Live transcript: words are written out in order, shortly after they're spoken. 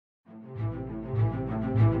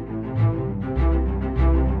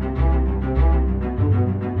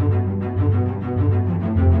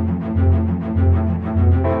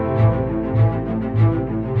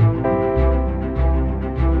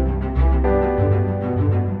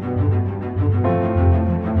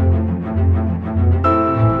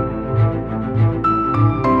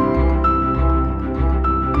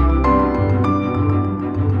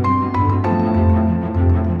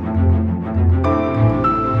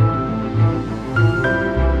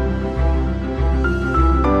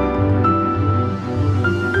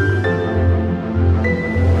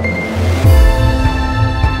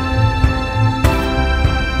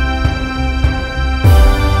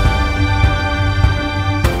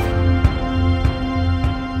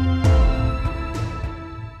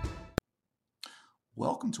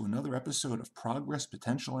episode of Progress,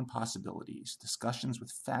 Potential, and Possibilities, discussions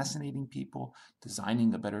with fascinating people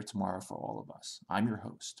designing a better tomorrow for all of us. I'm your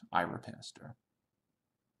host, Ira Pastor.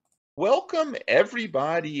 Welcome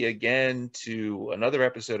everybody again to another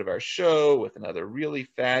episode of our show with another really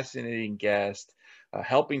fascinating guest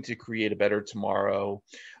helping to create a better tomorrow.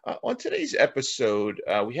 On today's episode,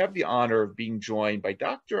 we have the honor of being joined by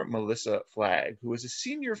Dr. Melissa Flagg, who is a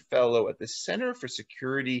senior fellow at the Center for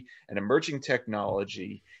Security and Emerging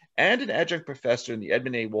Technology and an adjunct professor in the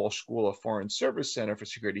Edmund A. Walsh School of Foreign Service Center for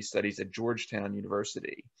Security Studies at Georgetown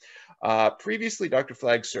University. Previously, Dr.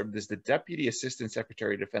 Flagg served as the Deputy Assistant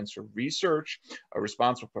Secretary of Defense for Research,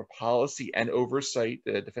 responsible for policy and oversight,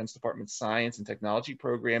 the Defense Department's science and technology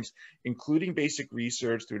programs, including basic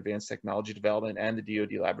research through advanced technology development and the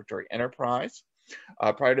DoD laboratory enterprise.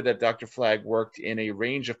 Prior to that, Dr. Flagg worked in a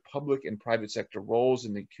range of public and private sector roles,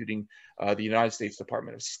 including the United States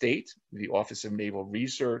Department of State, the Office of Naval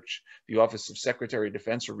Research, the Office of Secretary of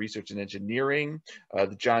Defense for Research and Engineering,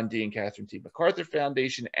 the John D. and Catherine T. MacArthur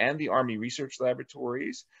Foundation, and the Army Research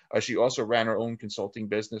Laboratories. She also ran her own consulting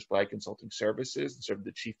business, Flagg Consulting Services, and served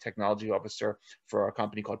the Chief Technology Officer for a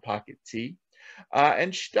company called Pocket T.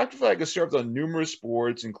 Dr. Flagg has served on numerous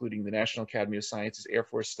boards, including the National Academy of Sciences Air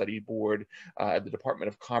Force Study Board, at the Department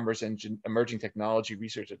of Commerce Emerging Technology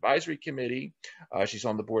Research Advisory Committee. She's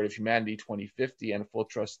on the board of Humanity 2050 and a full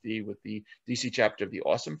trustee with the DC chapter of the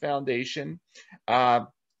Awesome Foundation.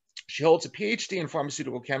 She holds a PhD in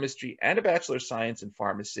pharmaceutical chemistry and a Bachelor of Science in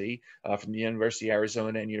Pharmacy from the University of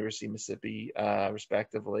Arizona and University of Mississippi,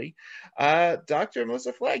 respectively. Dr.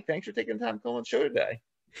 Melissa Flagg, thanks for taking the time to come on the show today.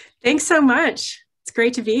 Thanks so much. It's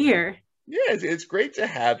great to be here. Yeah, it's great to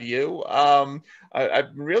have you. I'm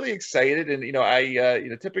really excited, and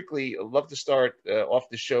I typically love to start off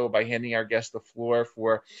the show by handing our guests the floor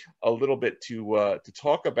for a little bit to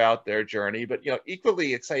talk about their journey. But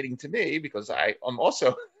equally exciting to me, because I'm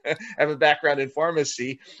also have a background in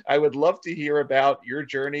pharmacy. I would love to hear about your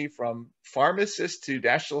journey from pharmacist to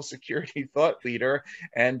national security thought leader,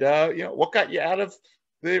 and what got you out of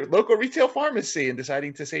the local retail pharmacy and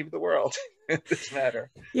deciding to save the world in this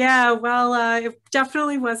matter. Yeah, well, it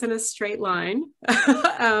definitely wasn't a straight line.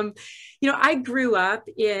 I grew up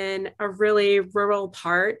in a really rural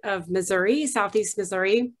part of Missouri, Southeast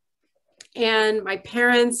Missouri, and my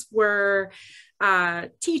parents were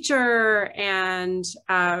teacher and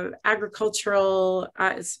agricultural.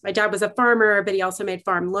 My dad was a farmer, but he also made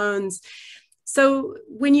farm loans. So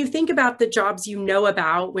when you think about the jobs you know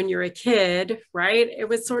about when you're a kid, right, it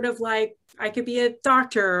was sort of like I could be a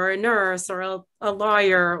doctor or a nurse or a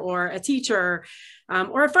lawyer or a teacher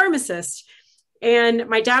or a pharmacist. And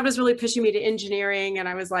my dad was really pushing me to engineering. And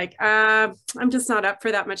I was like, I'm just not up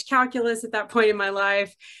for that much calculus at that point in my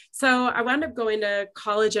life. So I wound up going to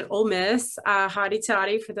college at Ole Miss, hotty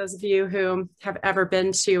toddy, for those of you who have ever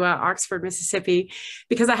been to Oxford, Mississippi,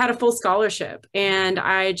 because I had a full scholarship and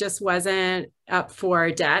I just wasn't up for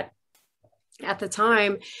debt at the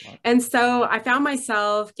time. And so I found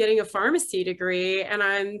myself getting a pharmacy degree, and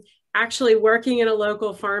I'm actually working in a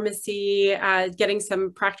local pharmacy, getting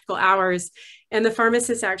some practical hours. And the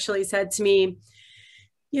pharmacist actually said to me,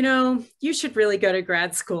 you should really go to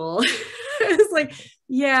grad school. I was like,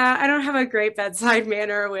 yeah, I don't have a great bedside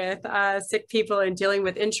manner with sick people and dealing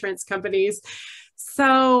with insurance companies.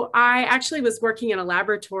 So I actually was working in a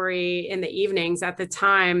laboratory in the evenings at the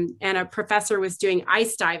time, and a professor was doing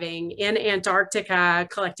ice diving in Antarctica,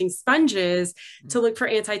 collecting sponges to look for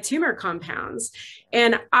anti-tumor compounds.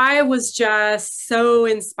 And I was just so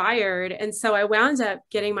inspired. And so I wound up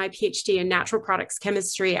getting my PhD in natural products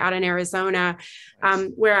chemistry out in Arizona,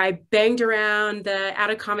 where I banged around the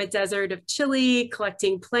Atacama Desert of Chile,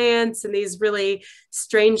 collecting plants in these really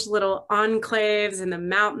strange little enclaves in the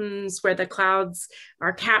mountains where the clouds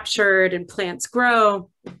are captured and plants grow.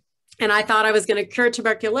 And I thought I was going to cure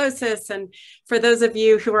tuberculosis. And for those of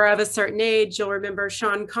you who are of a certain age, you'll remember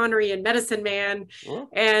Sean Connery in Medicine Man. Sure.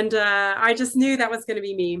 And I just knew that was going to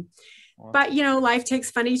be me. Wow. But, life takes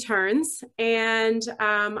funny turns. And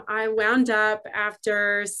I wound up,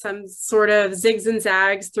 after some sort of zigs and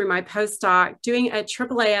zags through my postdoc, doing a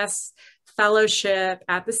AAAS fellowship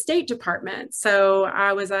at the State Department. So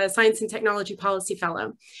I was a Science and Technology Policy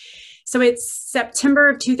Fellow. So it's September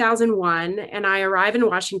of 2001, and I arrive in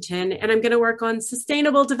Washington, and I'm going to work on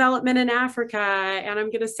sustainable development in Africa, and I'm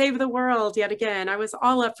going to save the world yet again. I was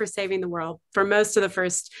all up for saving the world for most of the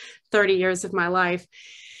first 30 years of my life.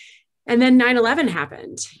 And then 9/11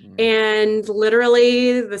 happened, and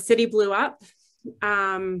literally the city blew up.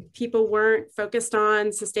 People weren't focused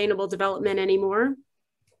on sustainable development anymore.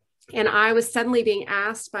 And I was suddenly being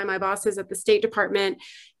asked by my bosses at the State Department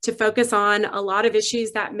to focus on a lot of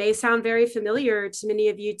issues that may sound very familiar to many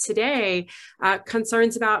of you today.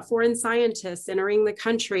 Concerns about foreign scientists entering the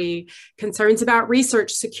country, concerns about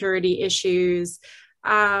research security issues.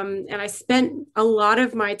 And I spent a lot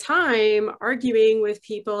of my time arguing with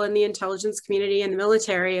people in the intelligence community and the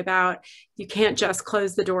military about you can't just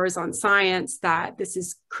close the doors on science, that this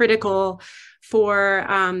is critical for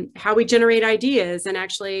how we generate ideas and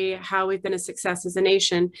actually how we've been a success as a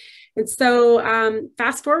nation. And so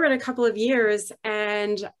fast forward a couple of years,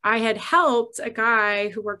 and I had helped a guy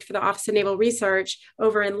who worked for the Office of Naval Research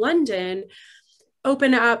over in London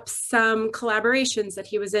open up some collaborations that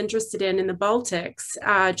he was interested in the Baltics,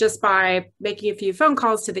 just by making a few phone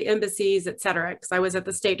calls to the embassies, et cetera, because I was at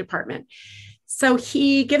the State Department. So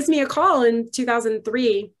he gives me a call in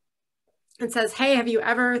 2003 and says, "Hey, have you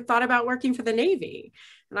ever thought about working for the Navy?"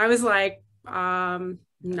 And I was like,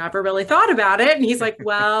 never really thought about it. And he's like,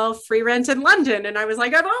 "Well, free rent in London." And I was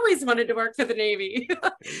like, "I've always wanted to work for the Navy."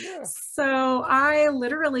 Yeah. So I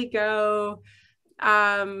literally go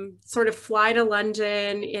sort of fly to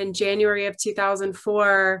London in January of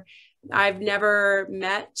 2004. I've never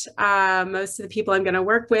met most of the people I'm going to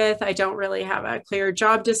work with. I don't really have a clear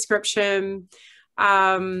job description.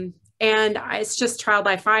 And it's just trial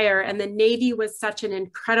by fire. And the Navy was such an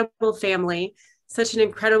incredible family, such an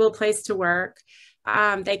incredible place to work.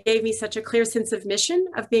 They gave me such a clear sense of mission,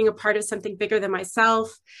 of being a part of something bigger than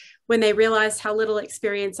myself. When they realized how little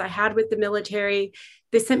experience I had with the military,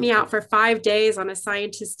 they sent me out for 5 days on a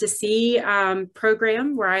scientist to sea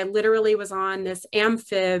program, where I literally was on this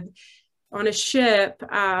amphib on a ship,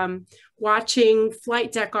 watching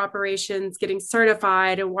flight deck operations, getting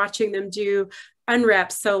certified, and watching them do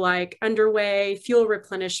unreps, so like underway fuel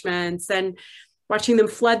replenishments, and watching them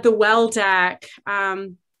flood the well deck.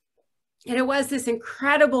 And it was this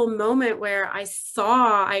incredible moment where I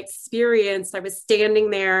experienced, I was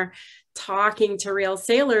standing there talking to real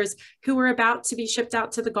sailors who were about to be shipped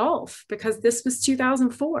out to the Gulf, because this was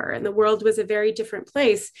 2004 and the world was a very different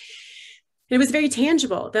place. It was very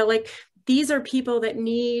tangible that, like, these are people that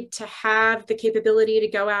need to have the capability to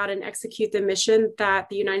go out and execute the mission that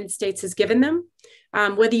the United States has given them.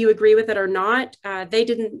 Whether you agree with it or not, they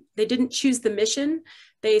didn't choose the mission.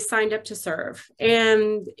 They signed up to serve.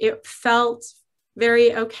 And it felt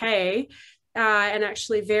very okay, and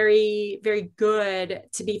actually very, very good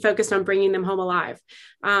to be focused on bringing them home alive,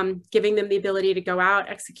 giving them the ability to go out,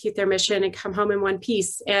 execute their mission, and come home in one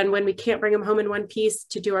piece. And when we can't bring them home in one piece,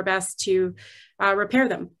 to do our best to repair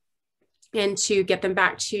them and to get them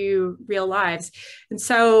back to real lives. And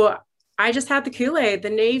so I just had the Kool-Aid. The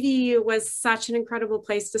Navy was such an incredible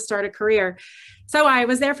place to start a career. So I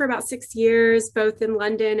was there for about 6 years, both in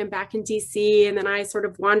London and back in DC. And then I sort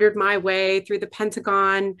of wandered my way through the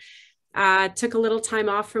Pentagon, took a little time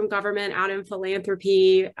off from government, out in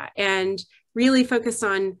philanthropy, and really focused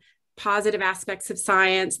on positive aspects of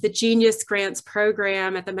science. The Genius Grants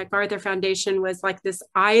program at the MacArthur Foundation was like this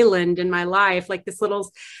island in my life, like this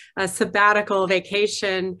little sabbatical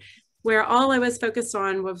vacation, where all I was focused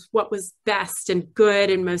on was what was best and good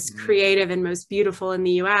and most creative and most beautiful in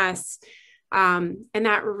the US. And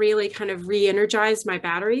that really kind of re-energized my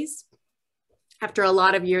batteries after a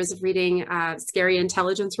lot of years of reading scary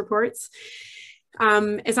intelligence reports,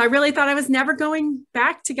 as I really thought I was never going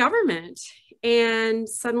back to government. And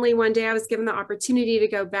suddenly one day I was given the opportunity to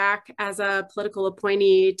go back as a political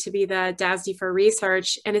appointee to be the DASD for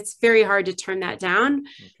research. And it's very hard to turn that down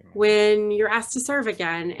when you're asked to serve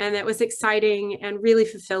again. And it was exciting and really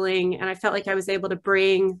fulfilling. And I felt like I was able to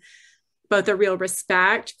bring both a real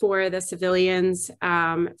respect for the civilians,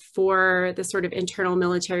 for the sort of internal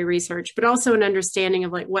military research, but also an understanding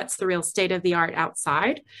of like, what's the real state of the art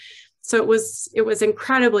outside. So it was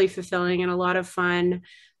incredibly fulfilling and a lot of fun.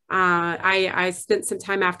 I spent some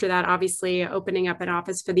time after that, obviously opening up an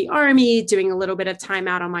office for the Army, doing a little bit of time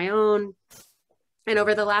out on my own. And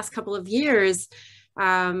over the last couple of years,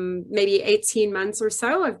 maybe 18 months or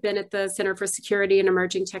so, I've been at the Center for Security and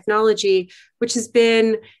Emerging Technology, which has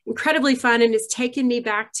been incredibly fun and has taken me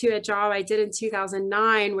back to a job I did in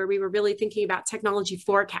 2009, where we were really thinking about technology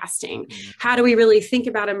forecasting. How do we really think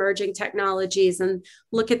about emerging technologies and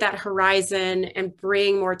look at that horizon and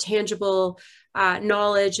bring more tangible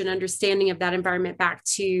knowledge and understanding of that environment back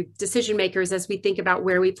to decision makers as we think about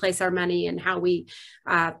where we place our money and how we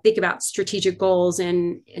think about strategic goals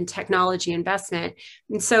in technology investment.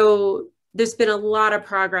 And so there's been a lot of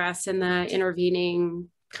progress in the intervening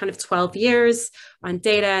kind of 12 years on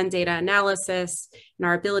data and data analysis and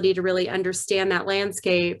our ability to really understand that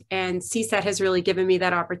landscape. And CSET has really given me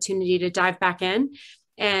that opportunity to dive back in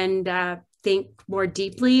and think more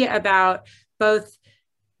deeply about both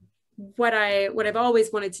what I've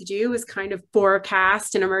always wanted to do is kind of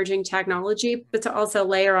forecast an emerging technology, but to also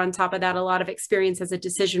layer on top of that a lot of experience as a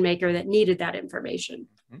decision maker that needed that information.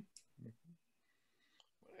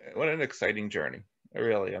 What an exciting journey!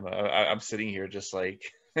 I'm sitting here just like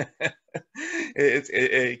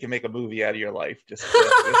it can make a movie out of your life.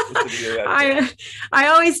 I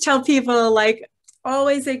always tell people, like,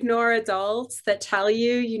 always ignore adults that tell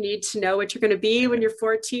you need to know what you're going to be when you're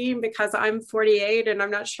 14, because I'm 48 and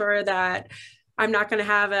I'm not sure that I'm not going to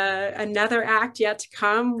have another act yet to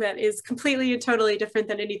come that is completely and totally different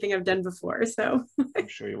than anything I've done before. So I'm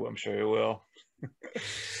sure you will.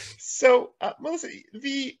 So Melissa,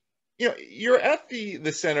 you're at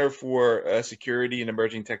the Center for Security and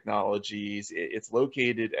Emerging Technologies. It's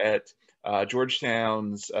located at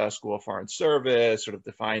Georgetown's School of Foreign Service, sort of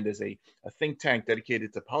defined as a think tank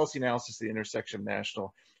dedicated to policy analysis at the intersection of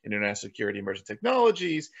national and international security, emerging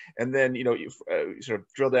technologies. And then, you sort of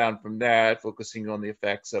drill down from that, focusing on the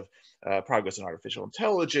effects of progress in artificial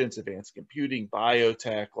intelligence, advanced computing,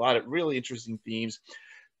 biotech, a lot of really interesting themes.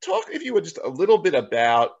 Talk, if you would, just a little bit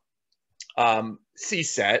about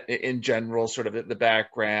CSET in general, sort of the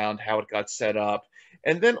background, how it got set up.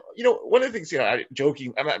 And then, one of the things,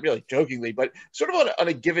 I'm not really jokingly, but sort of on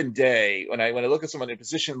a given day, when I look at someone in a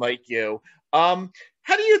position like you,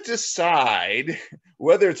 how do you decide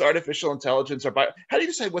whether it's artificial intelligence or how do you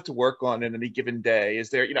decide what to work on in any given day? Is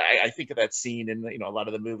there, I think of that scene in, a lot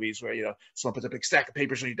of the movies where, someone puts a big stack of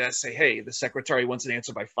papers on your desk, say, hey, the secretary wants an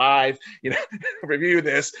answer by 5, review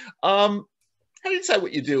this. How do you decide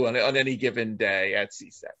what you do on any given day at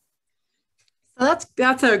CSET? So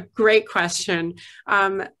that's a great question.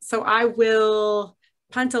 So I will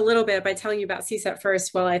punt a little bit by telling you about CSET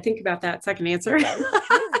first while I think about that second answer.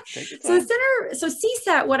 So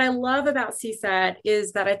CSET, what I love about CSET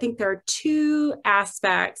is that I think there are 2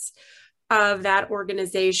 aspects of that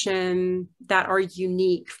organization that are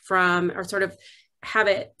unique from, or sort of have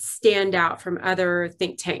it stand out from other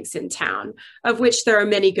think tanks in town, of which there are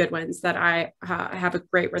many good ones that I have a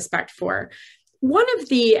great respect for. One of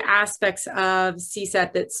the aspects of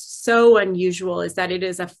CSET that's so unusual is that it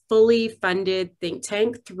is a fully funded think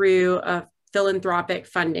tank through a philanthropic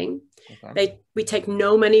funding. Okay. We take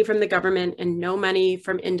no money from the government and no money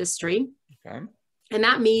from industry. Okay. And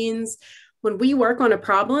that means when we work on a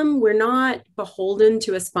problem, we're not beholden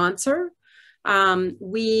to a sponsor.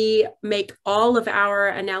 We make all of our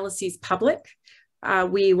analyses public.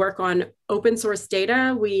 We work on open source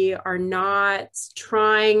data. We are not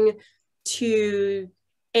trying to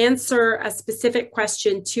answer a specific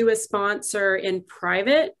question to a sponsor in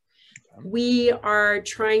private. We are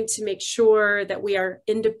trying to make sure that we are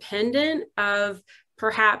independent of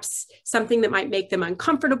perhaps something that might make them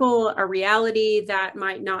uncomfortable, a reality that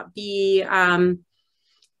might not be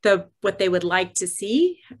what they would like to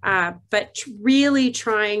see, but really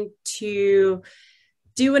trying to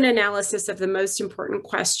do an analysis of the most important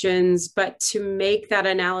questions, but to make that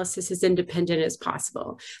analysis as independent as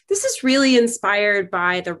possible. This is really inspired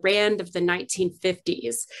by the RAND of the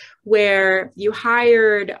 1950s, where you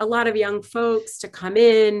hired a lot of young folks to come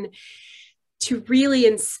in to really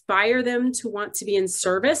inspire them to want to be in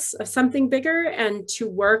service of something bigger and to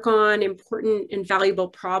work on important and valuable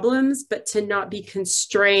problems, but to not be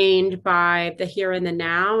constrained by the here and the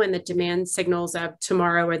now and the demand signals of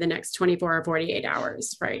tomorrow or the next 24 or 48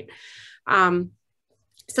 hours, right?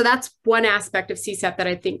 So that's one aspect of CSET that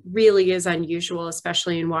I think really is unusual,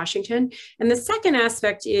 especially in Washington. And the second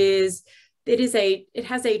aspect is it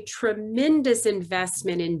has a tremendous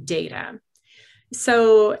investment in data.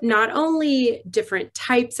 So not only different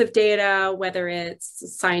types of data, whether it's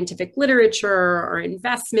scientific literature or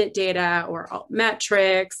investment data or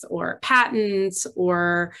altmetrics or patents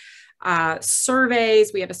or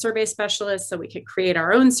surveys. We have a survey specialist, so we could create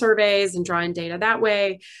our own surveys and draw in data that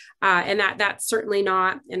way. And that's certainly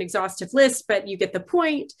not an exhaustive list, but you get the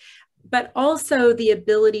point. But also the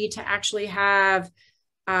ability to actually have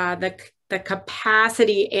the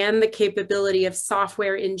capacity and the capability of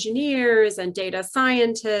software engineers and data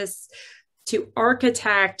scientists to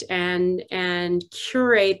architect and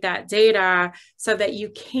curate that data so that you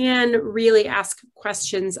can really ask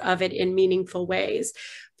questions of it in meaningful ways.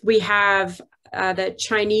 We have the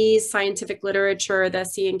Chinese scientific literature, the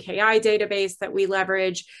CNKI database that we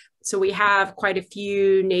leverage. So we have quite a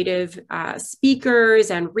few native speakers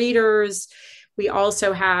and readers. We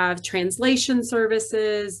also have translation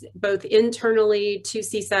services, both internally to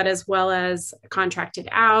CSET as well as contracted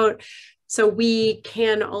out. So we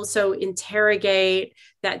can also interrogate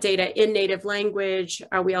that data in native language.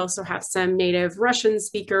 We also have some native Russian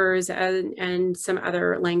speakers and some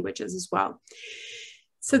other languages as well.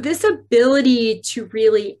 So this ability to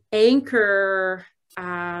really anchor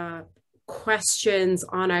questions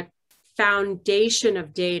on a foundation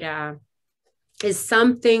of data is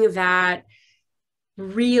something that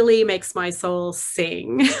really makes my soul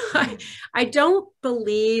sing. I don't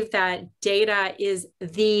believe that data is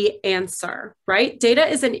the answer, right? Data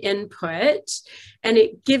is an input and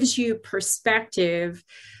it gives you perspective,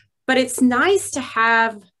 but it's nice to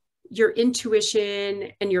have your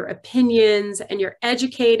intuition and your opinions and your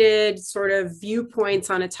educated sort of viewpoints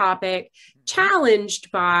on a topic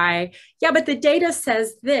challenged by, yeah, but the data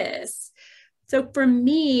says this. So for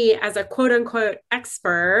me, as a quote unquote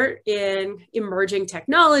expert in emerging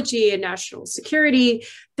technology and national security,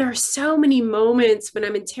 there are so many moments when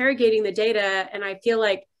I'm interrogating the data and I feel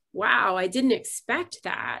like, wow, I didn't expect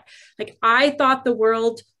that. Like I thought the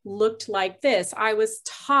world looked like this. I was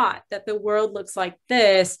taught that the world looks like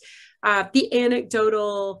this. The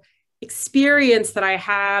anecdotal experience that I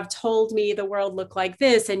have told me the world looked like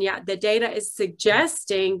this, and yet the data is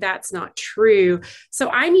suggesting that's not true. So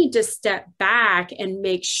I need to step back and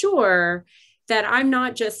make sure that I'm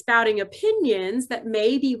not just spouting opinions that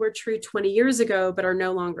maybe were true 20 years ago, but are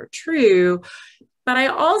no longer true. But I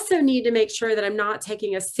also need to make sure that I'm not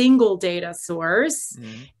taking a single data source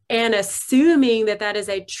and assuming that that is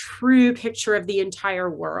a true picture of the entire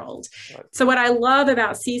world. Right. So what I love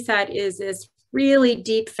about CSET is this really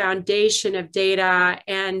deep foundation of data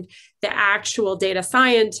and the actual data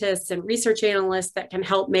scientists and research analysts that can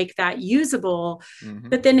help make that usable,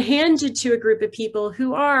 but then handed to a group of people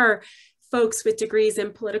who are folks with degrees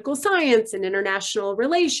in political science and international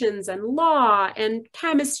relations and law and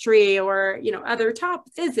chemistry or, you know, other top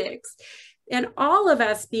physics. And all of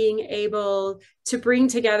us being able to bring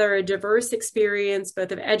together a diverse experience,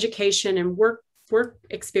 both of education and work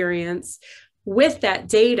experience with that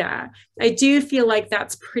data. I do feel like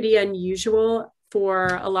that's pretty unusual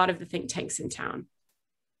for a lot of the think tanks in town.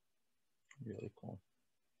 Really cool.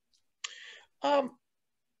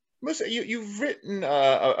 Melissa, you've written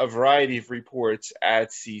a variety of reports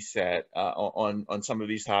at CSET on some of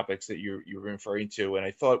these topics that you're referring to, and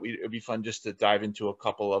I thought it would be fun just to dive into a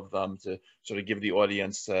couple of them to sort of give the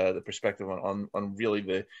audience the perspective on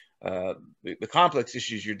really the complex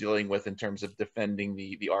issues you're dealing with in terms of defending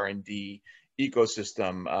the R&D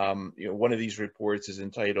ecosystem. You know, one of these reports is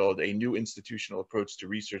entitled "A New Institutional Approach to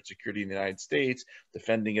Research Security in the United States: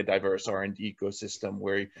 Defending a Diverse R&D Ecosystem,"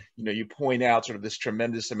 where you point out sort of this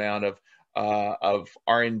tremendous amount of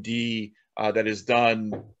R&D that is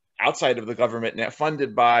done outside of the government, not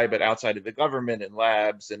funded by, but outside of the government and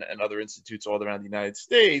labs and other institutes all around the United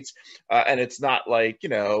States. And it's not like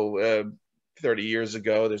 30 years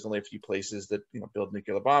ago, there's only a few places that build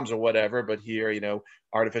nuclear bombs or whatever, but here,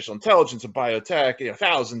 artificial intelligence and biotech,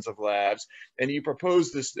 thousands of labs. And you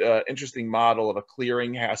propose this interesting model of a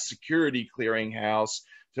clearinghouse, security clearinghouse,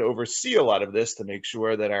 to oversee a lot of this, to make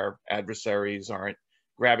sure that our adversaries aren't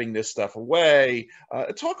grabbing this stuff away.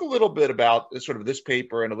 Talk a little bit about sort of this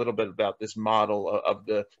paper and a little bit about this model of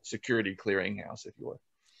the security clearinghouse, if you would.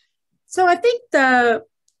 So I think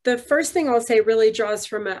the first thing I'll say really draws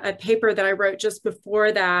from a paper that I wrote just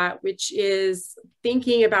before that, which is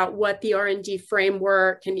thinking about what the R&D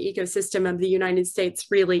framework and ecosystem of the United States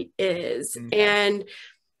really is. And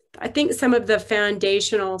I think some of the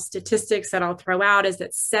foundational statistics that I'll throw out is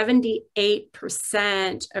that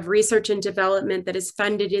 78% of research and development that is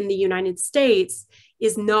funded in the United States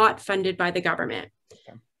is not funded by the government.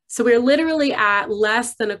 Okay. So we're literally at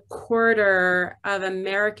less than a quarter of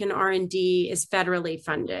American R&D is federally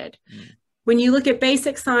funded. When you look at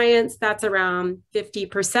basic science, that's around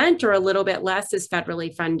 50% or a little bit less is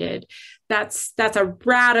federally funded. That's a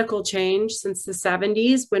radical change since the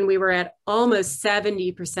 70s, when we were at almost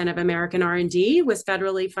 70% of American R&D was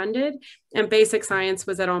federally funded, and basic science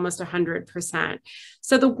was at almost 100%.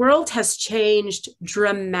 So the world has changed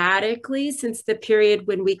dramatically since the period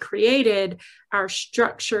when we created our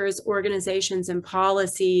structures, organizations, and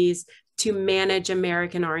policies to manage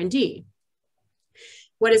American R&D.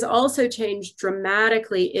 What has also changed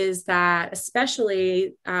dramatically is that,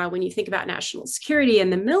 especially when you think about national security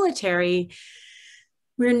and the military,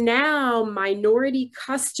 we're now minority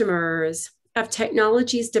customers of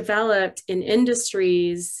technologies developed in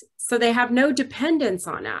industries, so they have no dependence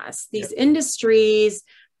on us. These industries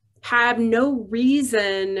have no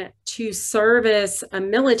reason to service a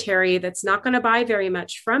military that's not going to buy very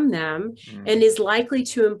much from them and is likely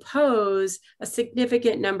to impose a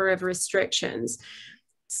significant number of restrictions.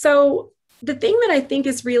 So the thing that I think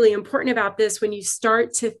is really important about this when you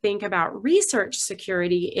start to think about research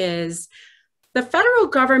security is the federal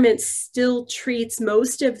government still treats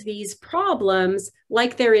most of these problems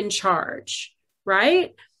like they're in charge,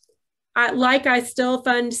 right? I still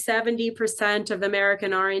fund 70% of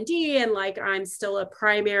American R&D, and like I'm still a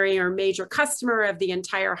primary or major customer of the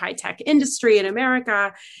entire high-tech industry in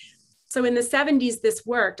America. So in the 70s, this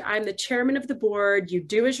worked. I'm the chairman of the board. You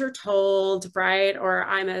do as you're told, right? Or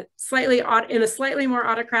I'm in a slightly more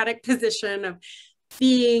autocratic position of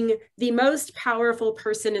being the most powerful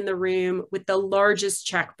person in the room with the largest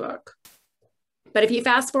checkbook. But if you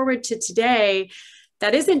fast forward to today,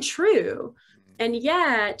 that isn't true. And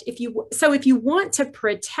yet, if you want to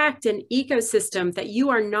protect an ecosystem that you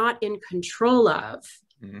are not in control of,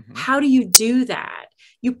 how do you do that?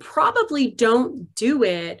 You probably don't do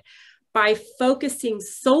it by focusing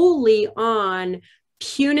solely on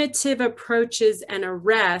punitive approaches and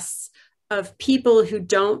arrests of people who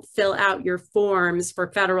don't fill out your forms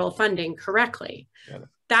for federal funding correctly.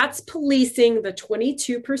 That's policing the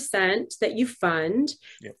 22% that you fund.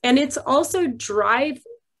 And it's also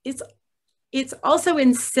it's also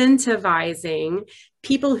incentivizing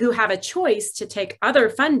people who have a choice to take other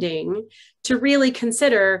funding to really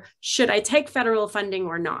consider, should I take federal funding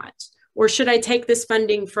or not? Or should I take this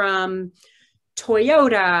funding from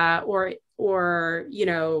Toyota or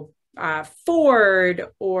Ford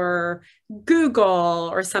or Google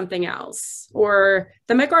or something else, or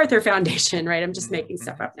the MacArthur Foundation, right? I'm just making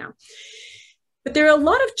stuff up now. But there are a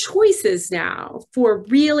lot of choices now for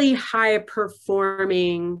really high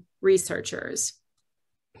performing researchers.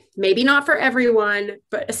 Maybe not for everyone,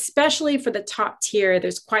 but especially for the top tier,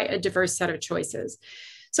 there's quite a diverse set of choices.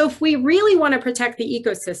 So if we really want to protect the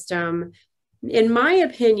ecosystem, in my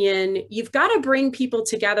opinion, you've got to bring people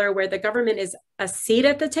together where the government is a seat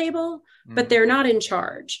at the table, but they're not in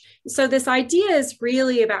charge. So this idea is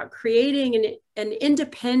really about creating an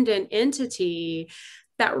independent entity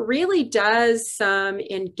that really does some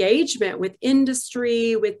engagement with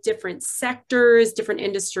industry, with different sectors, different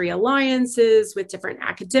industry alliances, with different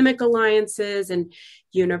academic alliances and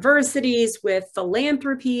universities, with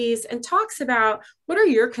philanthropies, and talks about, what are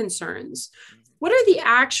your concerns? What are the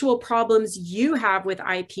actual problems you have with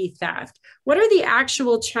IP theft? What are the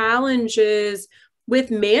actual challenges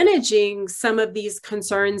with managing some of these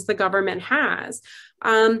concerns the government has?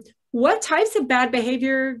 What types of bad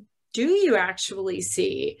behavior do you actually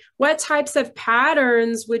see? What types of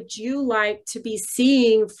patterns would you like to be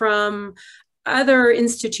seeing from other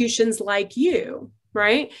institutions like you,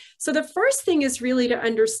 right? So the first thing is really to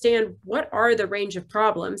understand what are the range of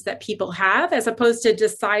problems that people have, as opposed to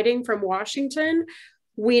deciding from Washington,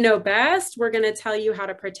 we know best, we're going to tell you how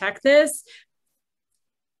to protect this,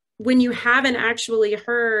 when you haven't actually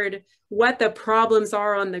heard what the problems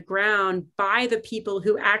are on the ground by the people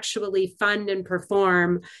who actually fund and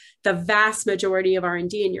perform the vast majority of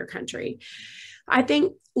R&D in your country. I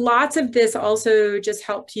think lots of this also just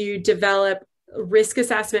helps you develop risk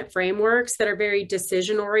assessment frameworks that are very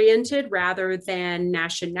decision oriented rather than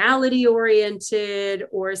nationality oriented,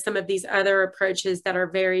 or some of these other approaches that are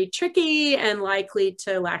very tricky and likely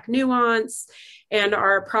to lack nuance and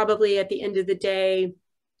are probably at the end of the day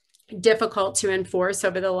difficult to enforce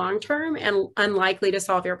over the long term and unlikely to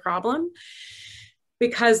solve your problem,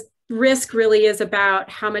 because risk really is about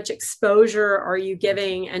how much exposure are you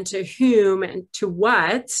giving and to whom and to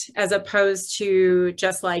what, as opposed to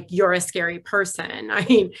just like, you're a scary person. I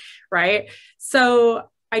mean, right? So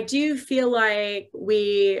I do feel like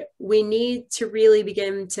we need to really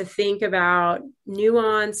begin to think about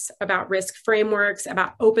nuance, about risk frameworks,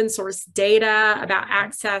 about open source data, about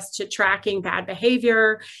access to tracking bad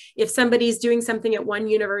behavior. If somebody's doing something at one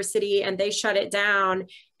university and they shut it down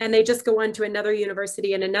and they just go on to another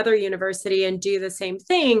university and do the same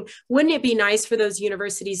thing, wouldn't it be nice for those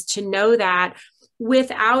universities to know that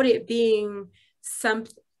without it being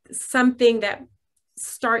something that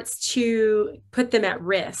starts to put them at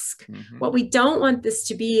risk? What we don't want this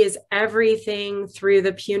to be is everything through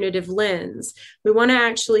the punitive lens. We want to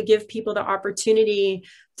actually give people the opportunity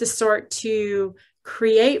to start to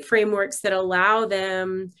create frameworks that allow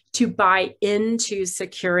them to buy into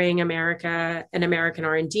securing America and American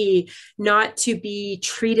R&D, not to be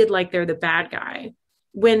treated like they're the bad guy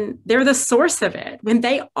when they're the source of it, when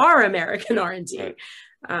they are American R&D.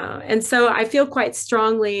 And so I feel quite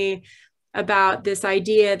strongly about this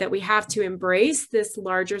idea that we have to embrace this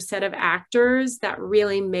larger set of actors that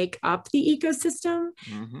really make up the ecosystem.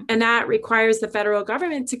 And that requires the federal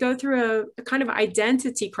government to go through a kind of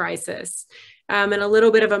identity crisis and a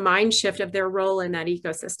little bit of a mind shift of their role in that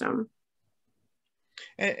ecosystem.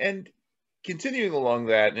 And continuing along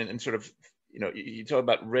that, and sort of, you talk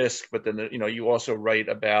about risk, but then, you also write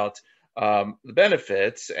about the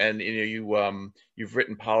benefits, and you've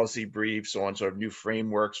written policy briefs on sort of new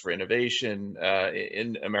frameworks for innovation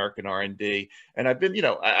in American R&D. And I've been,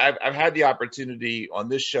 I've had the opportunity on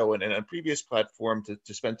this show and a previous platform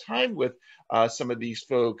to spend time with some of these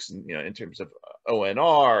folks, and in terms of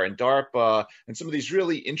ONR and DARPA and some of these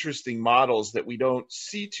really interesting models that we don't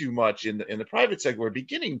see too much in the private sector. We're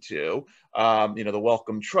beginning to, the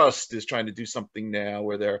Wellcome Trust is trying to do something now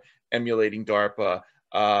where they're emulating DARPA.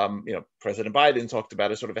 President Biden talked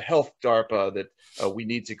about a sort of a health DARPA that we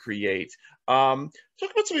need to create. Talk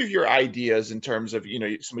about some of your ideas in terms of,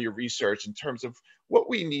 some of your research in terms of what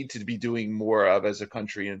we need to be doing more of as a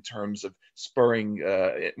country in terms of spurring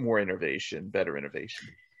more innovation, better innovation.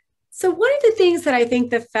 So one of the things that I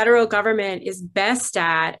think the federal government is best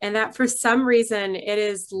at, and that for some reason it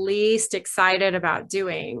is least excited about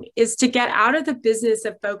doing, is to get out of the business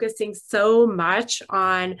of focusing so much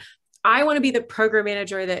on, I want to be the program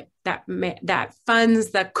manager that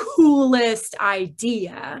funds the coolest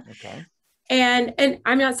idea. Okay. And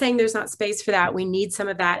I'm not saying there's not space for that. We need some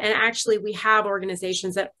of that. And actually, we have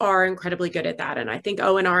organizations that are incredibly good at that. And I think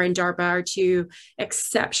ONR and DARPA are two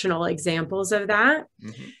exceptional examples of that.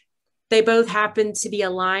 Mm-hmm. They both happen to be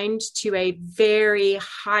aligned to a very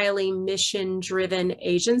highly mission-driven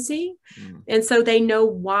agency. Mm. And so they know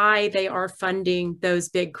why they are funding those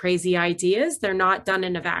big, crazy ideas. They're not done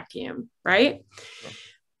in a vacuum, right? Sure.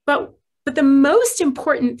 But the most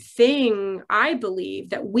important thing, I believe,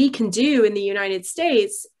 that we can do in the United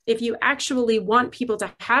States, if you actually want people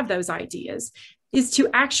to have those ideas, is to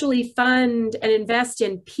actually fund and invest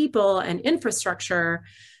in people and infrastructure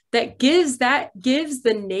that gives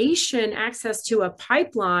the nation access to a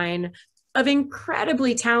pipeline of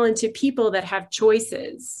incredibly talented people that have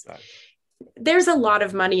choices. Right. There's a lot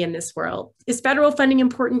of money in this world. Is federal funding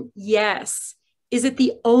important? Yes. Is it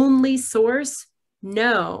the only source?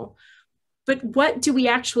 No. But what do we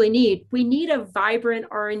actually need? We need a vibrant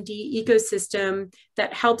R&D ecosystem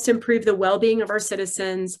that helps improve the well-being of our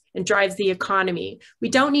citizens and drives the economy. We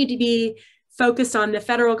don't need to be focused on the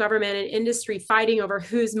federal government and industry fighting over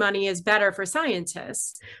whose money is better for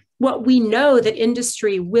scientists. What we know that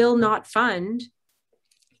industry will not fund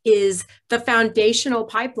is the foundational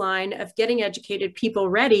pipeline of getting educated people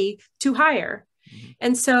ready to hire. Mm-hmm.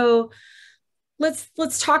 And so let's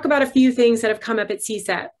talk about a few things that have come up at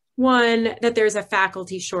CSET. One, that there's a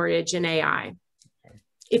faculty shortage in AI.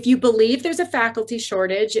 If you believe there's a faculty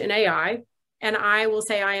shortage in AI, and I will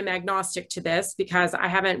say I am agnostic to this because I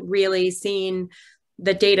haven't really seen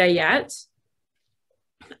the data yet.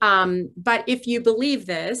 But if you believe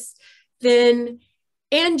this, then,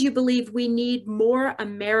 and you believe we need more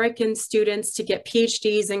American students to get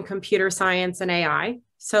PhDs in computer science and AI.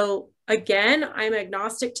 So again, I'm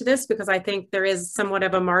agnostic to this because I think there is somewhat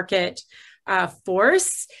of a market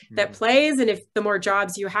force that plays. And if the more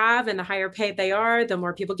jobs you have and the higher paid they are, the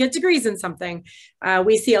more people get degrees in something.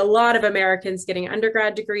 We see a lot of Americans getting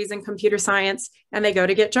undergrad degrees in computer science, and they go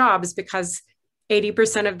to get jobs because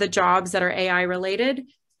 80% of the jobs that are AI related,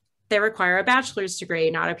 they require a bachelor's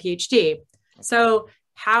degree, not a PhD. So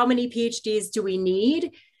how many PhDs do we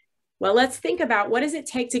need? Well, let's think about, what does it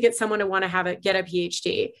take to get someone to want to get a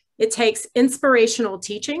PhD? It takes inspirational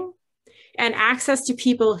teaching and access to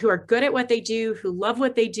people who are good at what they do, who love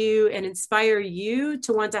what they do, and inspire you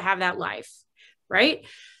to want to have that life, right?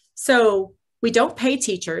 So we don't pay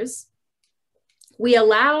teachers. We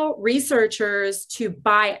allow researchers to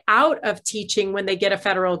buy out of teaching when they get a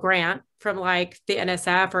federal grant from like the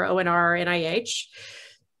NSF or ONR or NIH.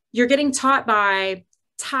 You're getting taught by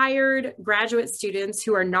tired graduate students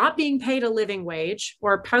who are not being paid a living wage,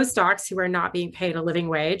 or postdocs who are not being paid a living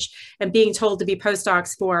wage and being told to be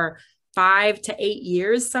postdocs for 5 to 8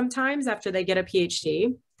 years sometimes after they get a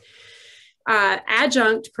PhD.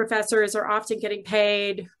 Adjunct professors are often getting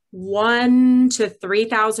paid $1,000 to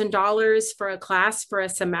 $3,000 for a class for a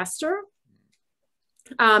semester.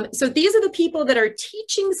 So these are the people that are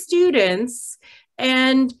teaching students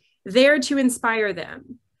and there to inspire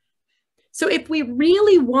them. So if we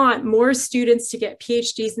really want more students to get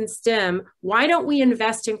PhDs in STEM, why don't we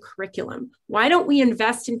invest in curriculum? Why don't we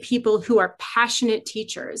invest in people who are passionate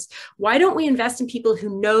teachers? Why don't we invest in people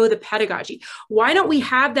who know the pedagogy? Why don't we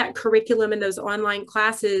have that curriculum in those online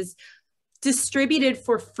classes distributed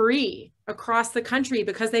for free across the country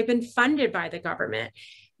because they've been funded by the government?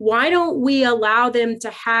 Why don't we allow them to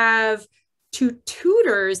have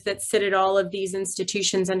tutors that sit at all of these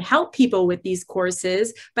institutions and help people with these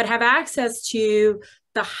courses, but have access to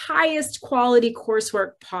the highest quality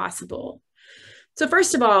coursework possible? So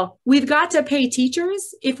first of all, we've got to pay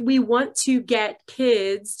teachers if we want to get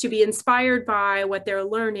kids to be inspired by what they're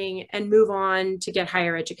learning and move on to get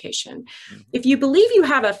higher education. Mm-hmm. If you believe you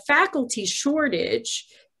have a faculty shortage,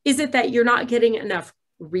 is it that you're not getting enough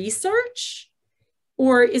research,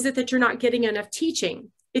 or is it that you're not getting enough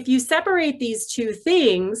teaching? If you separate these two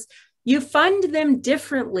things, you fund them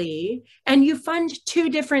differently and you fund two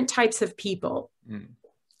different types of people. Mm.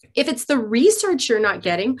 If it's the research you're not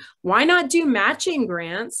getting, why not do matching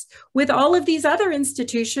grants with all of these other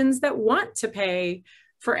institutions that want to pay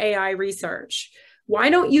for AI research? Why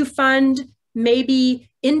don't you fund maybe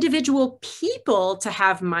individual people to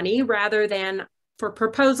have money rather than for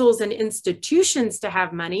proposals and institutions to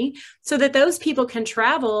have money, so that those people can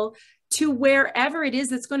travel to wherever it is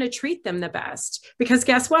that's going to treat them the best? Because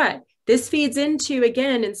guess what? This feeds into,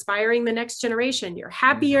 again, inspiring the next generation. You're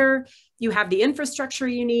happier, you have the infrastructure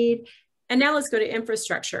you need. And now let's go to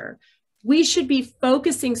infrastructure. We should be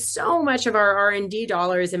focusing so much of our R&D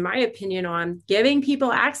dollars, in my opinion, on giving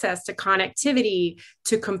people access to connectivity,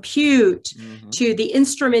 to compute, to the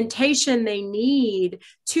instrumentation they need,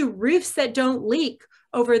 to roofs that don't leak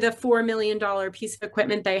over the $4 million piece of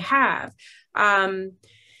equipment they have.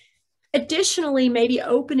 Additionally, maybe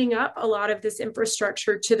opening up a lot of this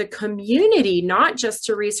infrastructure to the community, not just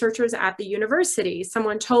to researchers at the university.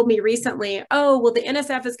 Someone told me recently, oh, well, the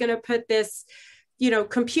NSF is going to put this,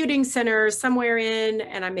 computing center somewhere in,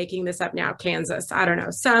 and I'm making this up now, Kansas. I don't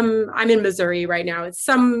know. I'm in Missouri right now. It's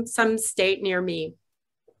some state near me.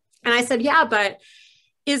 And I said, yeah, but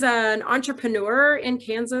is an entrepreneur in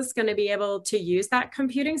Kansas going to be able to use that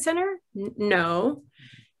computing center? No.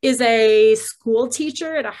 Is a school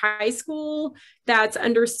teacher at a high school that's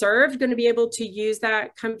underserved going to be able to use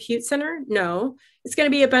that compute center? No. It's going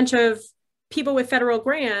to be a bunch of people with federal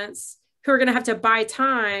grants who are going to have to buy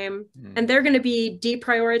time, and they're going to be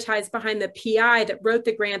deprioritized behind the PI that wrote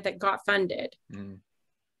the grant that got funded.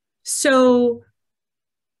 So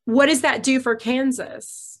what does that do for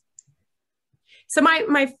Kansas? So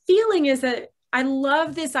my feeling is that I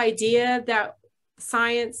love this idea that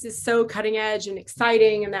science is so cutting edge and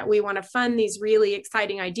exciting, and that we want to fund these really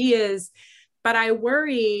exciting ideas. But I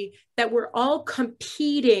worry that we're all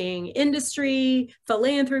competing, industry,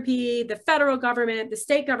 philanthropy, the federal government, the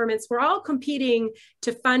state governments, we're all competing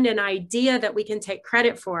to fund an idea that we can take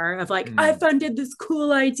credit for, of like, I funded this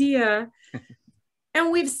cool idea.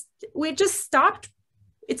 And we've just stopped.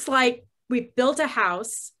 It's like we've built a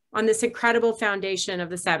house on this incredible foundation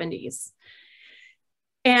of the 70s.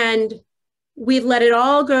 And we've let it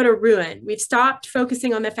all go to ruin. We've stopped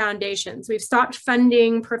focusing on the foundations. We've stopped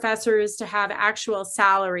funding professors to have actual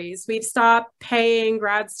salaries. We've stopped paying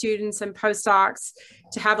grad students and postdocs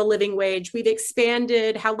to have a living wage. We've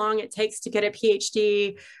expanded how long it takes to get a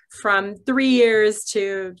PhD from 3 years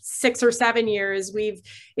to 6 or 7 years. We've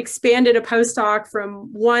expanded a postdoc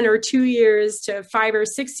from 1 or 2 years to 5 or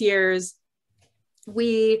 6 years.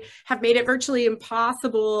 We have made it virtually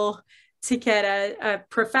impossible to get a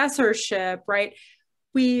professorship, right?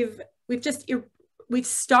 We've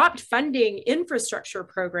stopped funding infrastructure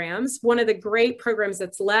programs. One of the great programs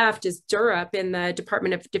that's left is DURUP in the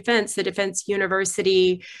Department of Defense, the Defense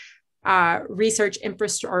University Research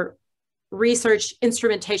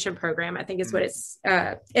Instrumentation Program, I think is what it's,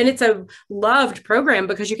 and it's a loved program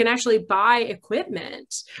because you can actually buy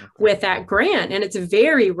equipment with that grant. And it's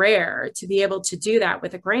very rare to be able to do that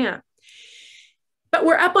with a grant. But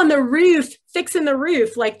we're up on the roof, fixing the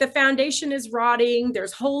roof. Like the foundation is rotting.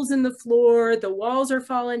 There's holes in the floor. The walls are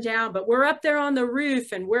falling down, but we're up there on the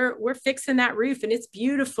roof and we're fixing that roof, and it's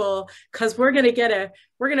beautiful because we're going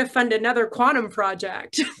to fund another quantum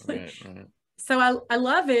project. Right. So I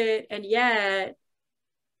love it. And yet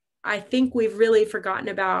I think we've really forgotten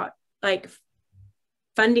about like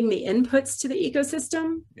funding the inputs to the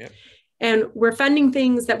ecosystem. Yep. And we're funding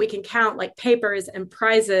things that we can count, like papers and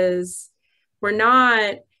prizes. We're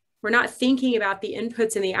not thinking about the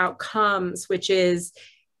inputs and the outcomes, which is,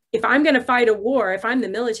 if I'm going to fight a war, if I'm the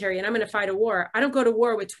military and I'm going to fight a war, I don't go to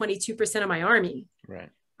war with 22% of my army.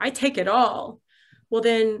 Right. I take it all. Well,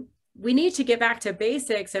 then we need to get back to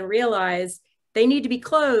basics and realize they need to be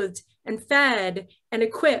clothed and fed and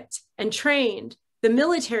equipped and trained. The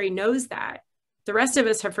military knows that. The rest of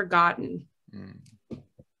us have forgotten.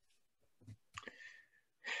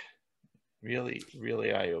 Really,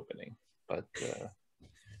 really eye-opening. But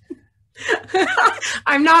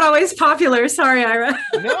I'm not always popular. Sorry, Ira.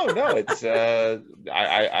 No, it's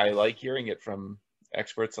I like hearing it from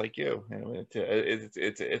experts like you.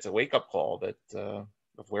 It's a wake-up call that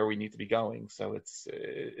of where we need to be going. So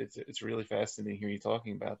it's really fascinating hearing you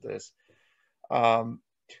talking about this.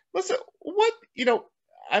 Listen, what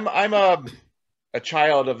I'm a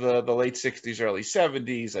child of the late 60s, early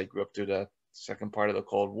 70s. I grew up through the second part of the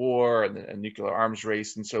Cold War and the nuclear arms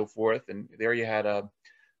race and so forth. And there you had a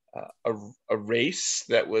race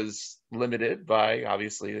that was limited by,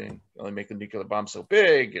 obviously, they only make the nuclear bomb so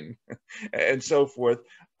big and and so forth.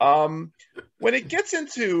 When it gets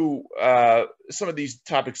into some of these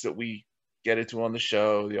topics that we get into on the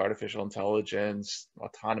show, the artificial intelligence,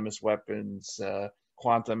 autonomous weapons,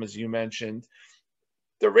 quantum, as you mentioned,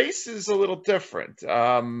 the race is a little different. You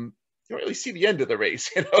don't really see the end of the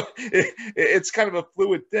race. It's kind of a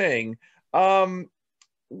fluid thing.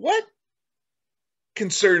 What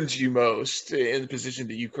concerns you most in the position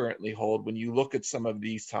that you currently hold when you look at some of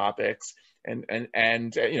these topics? And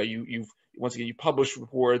you've once again, you publish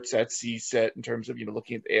reports at CSET in terms of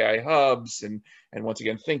looking at AI hubs and once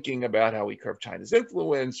again thinking about how we curb China's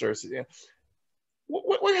influence. Or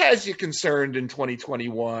what has you concerned in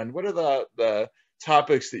 2021? What are the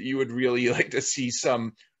topics that you would really like to see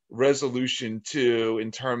some resolution to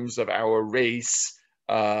in terms of our race,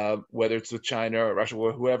 whether it's with China or Russia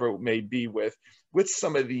or whoever it may be with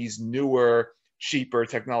some of these newer, cheaper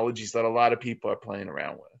technologies that a lot of people are playing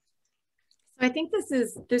around with? I think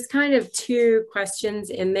there's kind of two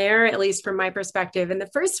questions in there, at least from my perspective. And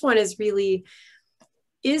the first one is really,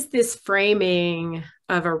 is this framing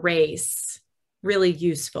of a race really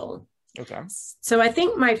useful? Okay. So I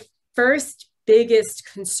think my first biggest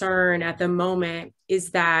concern at the moment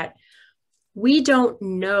is that we don't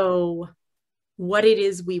know what it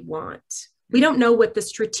is we want. We don't know what the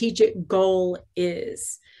strategic goal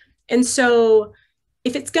is. And so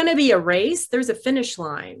if it's going to be a race, there's a finish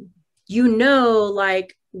line.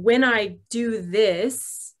 Like when I do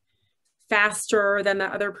this faster than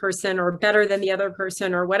the other person or better than the other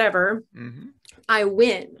person or whatever, I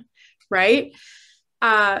win, right?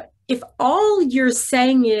 If all you're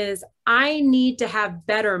saying is, I need to have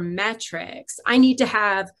better metrics, I need to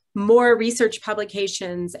have more research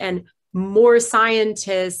publications and more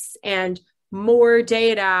scientists and more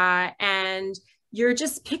data, and you're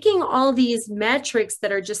just picking all these metrics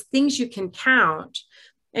that are just things you can count.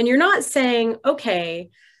 And you're not saying, okay,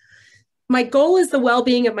 my goal is the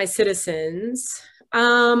well-being of my citizens.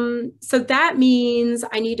 So that means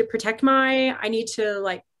I need to protect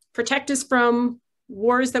us from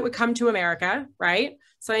wars that would come to America, right?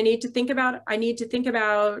 So I need to think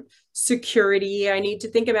about security. I need to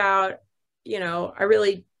think about, I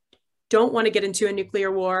really don't want to get into a nuclear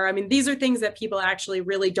war. I mean, these are things that people actually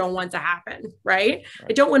really don't want to happen, right?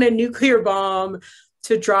 I don't want a nuclear bomb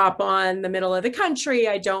to drop on the middle of the country.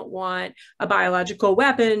 I don't want a biological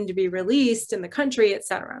weapon to be released in the country, et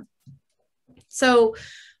cetera. So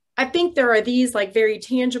I think there are these very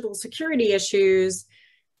tangible security issues.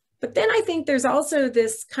 But then I think there's also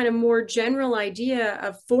this kind of more general idea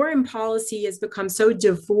of foreign policy has become so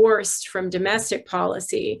divorced from domestic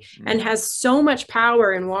policy and has so much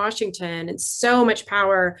power in Washington and so much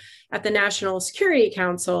power at the National Security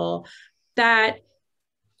Council that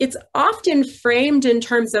it's often framed in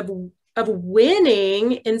terms of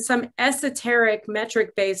winning in some esoteric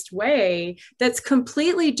metric-based way that's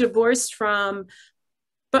completely divorced from,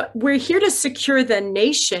 but we're here to secure the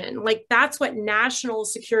nation. That's what national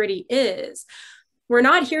security is. We're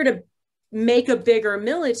not here to make a bigger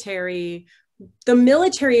military. The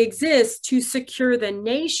military exists to secure the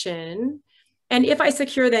nation. And if I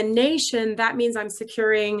secure the nation, that means I'm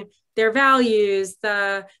securing their values,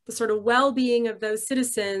 the sort of well-being of those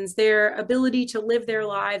citizens, their ability to live their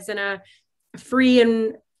lives in a free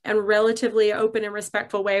and relatively open and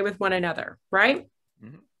respectful way with one another, right?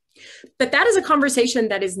 Mm-hmm. But that is a conversation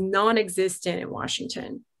that is non-existent in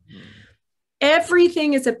Washington. Mm-hmm.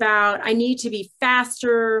 Everything is about, I need to be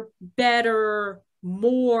faster, better,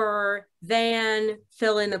 more than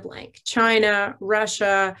fill in the blank. China,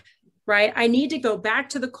 Russia, right? I need to go back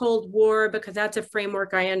to the Cold War because that's a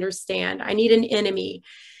framework I understand. I need an enemy.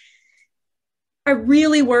 I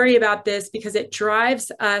really worry about this because it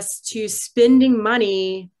drives us to spending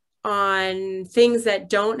money on things that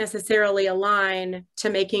don't necessarily align to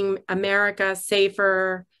making America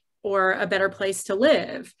safer or a better place to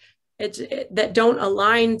live, that don't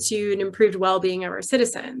align to an improved well-being of our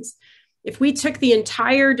citizens. If we took the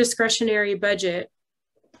entire discretionary budget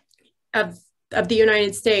of the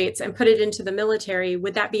United States and put it into the military,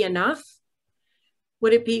 would that be enough?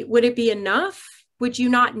 Would it be enough? Would you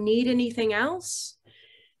not need anything else?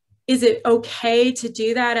 Is it okay to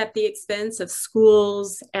do that at the expense of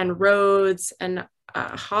schools and roads and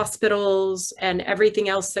hospitals and everything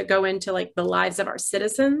else that go into the lives of our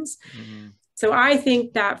citizens? Mm-hmm. So I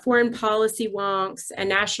think that foreign policy wonks and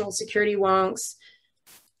national security wonks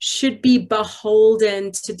should be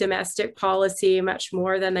beholden to domestic policy much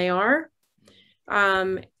more than they are.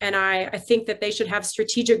 And I think that they should have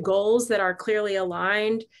strategic goals that are clearly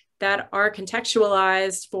aligned, that are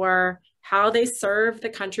contextualized for how they serve the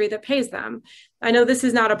country that pays them. I know this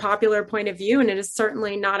is not a popular point of view, and it is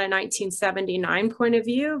certainly not a 1979 point of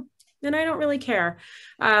view, and I don't really care.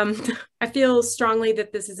 I feel strongly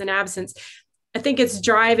that this is an absence. I think it's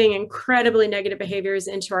driving incredibly negative behaviors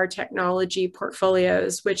into our technology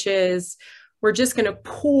portfolios, which is we're just going to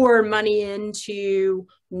pour money into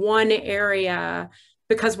one area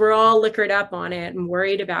because we're all liquored up on it and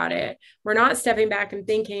worried about it. We're not stepping back and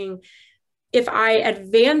thinking, if I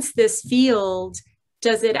advance this field,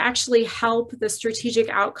 does it actually help the strategic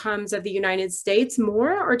outcomes of the United States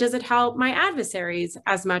more, or does it help my adversaries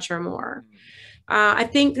as much or more? I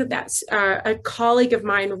think that's a colleague of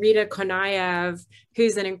mine, Rita Konayev,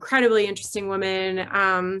 who's an incredibly interesting woman,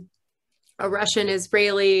 a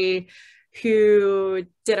Russian-Israeli who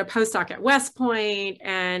did a postdoc at West Point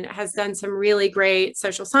and has done some really great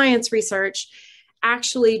social science research,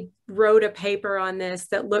 actually wrote a paper on this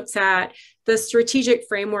that looks at the strategic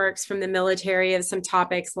frameworks from the military of some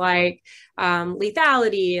topics like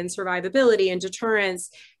lethality and survivability and deterrence,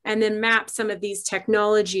 and then map some of these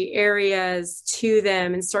technology areas to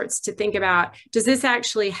them and starts to think about, does this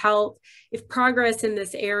actually help? If progress in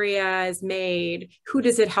this area is made, who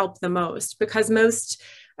does it help the most? Because most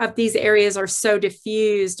of these areas are so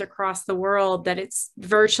diffused across the world that it's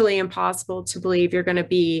virtually impossible to believe you're going to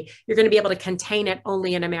be able to contain it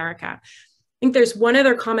only in America. I think there's one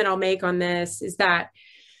other comment I'll make on this is that,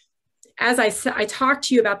 as I talked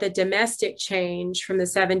to you about the domestic change from the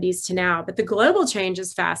 70s to now, but the global change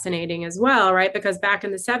is fascinating as well, right? Because back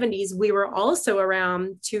in the 70s, we were also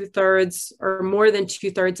around 2/3 or more than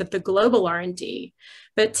 2/3 of the global R&D.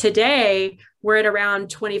 But today, we're at around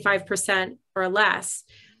 25% or less.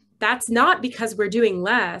 That's not because we're doing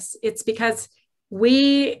less. It's because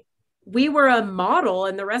we were a model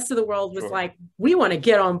and the rest of the world was like, we want to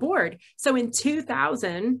get on board. So in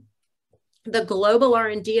 2000, the global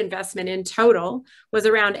R&D investment in total was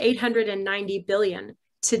around 890 billion.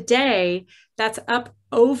 Today, that's up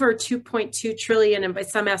over 2.2 trillion, and by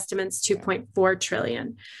some estimates, 2.4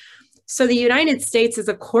 trillion. So the United States is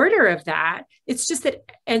a quarter of that. It's just that,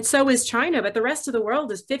 and so is China, but the rest of the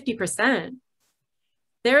world is 50%.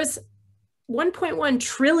 There's $1.1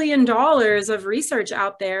 trillion of research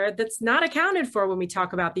out there that's not accounted for when we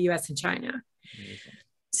talk about the US and China.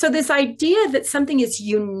 So this idea that something is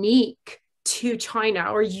unique to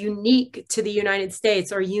China or unique to the United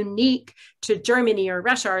States or unique to Germany or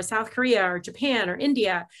Russia or South Korea or Japan or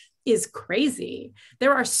India is crazy.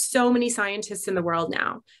 There are so many scientists in the world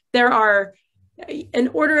now. There are an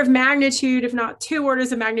order of magnitude, if not 2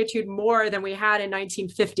 orders of magnitude more than we had in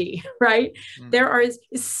 1950, right? There is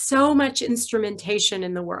so much instrumentation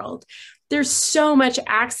in the world. There's so much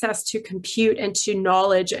access to compute and to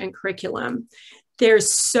knowledge and curriculum.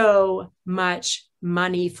 There's so much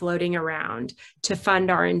money floating around to fund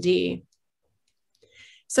R&D.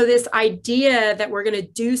 So this idea that we're going to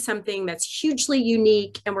do something that's hugely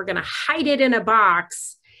unique and we're going to hide it in a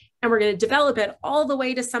box and we're going to develop it all the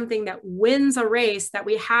way to something that wins a race that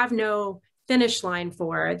we have no finish line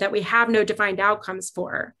for, that we have no defined outcomes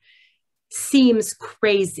for, seems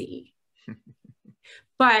crazy.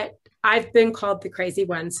 But I've been called the crazy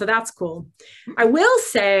one, so that's cool. I will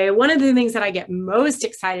say one of the things that I get most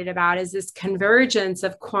excited about is this convergence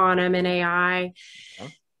of quantum and AI,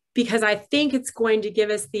 because I think it's going to give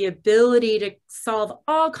us the ability to solve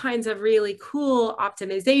all kinds of really cool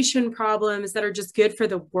optimization problems that are just good for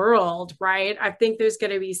the world, right? I think there's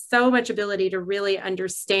going to be so much ability to really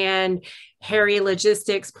understand hairy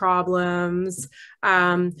logistics problems,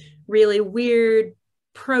 really weird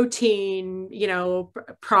protein,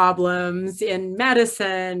 problems in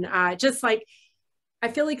medicine. Just like, I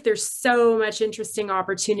feel like there's so much interesting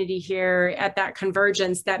opportunity here at that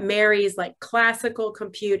convergence that marries like classical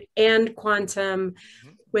compute and quantum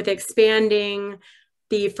with expanding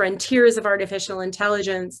the frontiers of artificial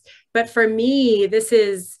intelligence. But for me,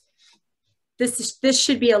 this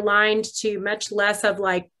should be aligned to much less of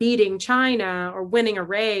like beating China or winning a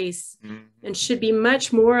race, and should be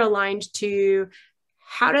much more aligned to,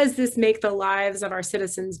 how does this make the lives of our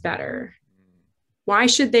citizens better? Why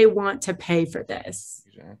should they want to pay for this?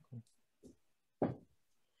 Exactly.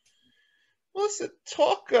 Well, let's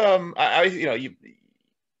talk.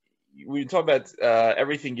 We talk about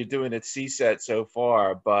everything you're doing at CSET so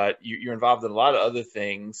far, but you're involved in a lot of other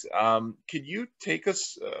things. Could you take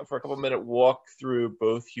us for a couple of minutes walk through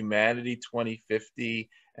both Humanity 2050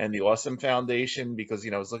 and the Awesome Foundation? Because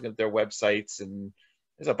I was looking at their websites and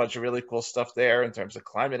there's a bunch of really cool stuff there in terms of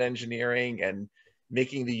climate engineering, and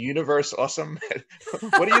making the universe awesome?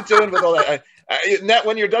 What are you doing with all that? Not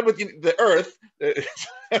when you're done with the Earth,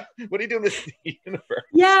 what are you doing with the universe?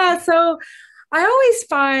 Yeah, so I always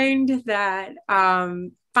find that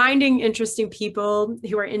finding interesting people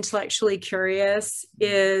who are intellectually curious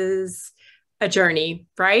is a journey,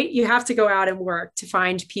 right? You have to go out and work to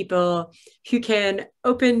find people who can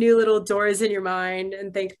open new little doors in your mind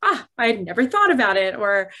and think, I'd never thought about it,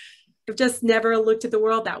 or I've just never looked at the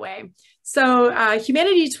world that way. So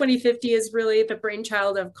Humanity 2050 is really the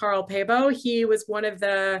brainchild of Carl Pabo. He was one of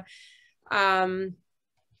the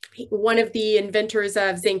inventors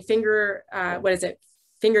of zinc finger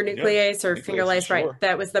nuclease or fingerlase, sure. right?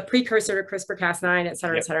 That was the precursor to CRISPR-Cas9, et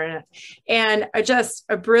cetera, et cetera. And just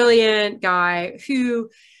a brilliant guy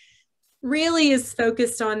who really is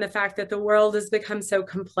focused on the fact that the world has become so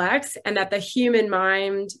complex and that the human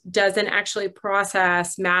mind doesn't actually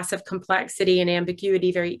process massive complexity and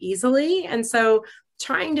ambiguity very easily. And so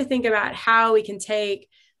trying to think about how we can take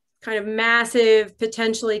kind of massive,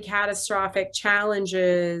 potentially catastrophic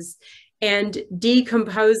challenges and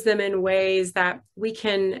decompose them in ways that we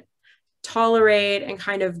can tolerate and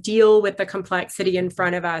kind of deal with the complexity in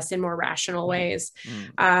front of us in more rational ways.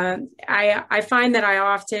 I find that I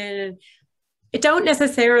often don't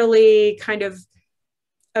necessarily kind of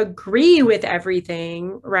agree with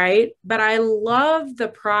everything, right? But I love the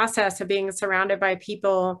process of being surrounded by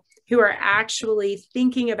people who are actually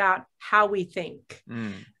thinking about how we think.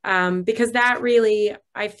 Because that really,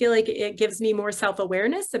 I feel like it gives me more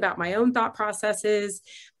self-awareness about my own thought processes,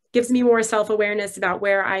 gives me more self-awareness about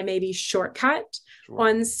where I maybe shortcut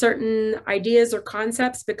on certain ideas or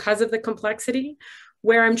concepts because of the complexity,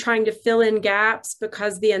 where I'm trying to fill in gaps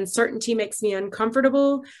because the uncertainty makes me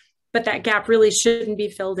uncomfortable, but that gap really shouldn't be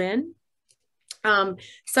filled in.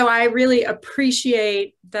 So I really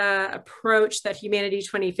appreciate the approach that Humanity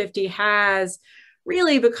 2050 has,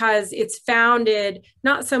 really because it's founded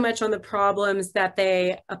not so much on the problems that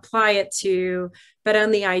they apply it to, but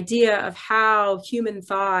on the idea of how human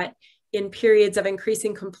thought in periods of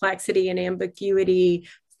increasing complexity and ambiguity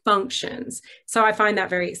functions. So I find that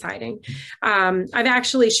very exciting. I've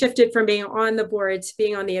actually shifted from being on the board to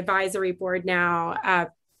being on the advisory board now,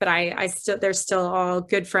 but they're still all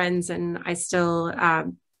good friends, and I still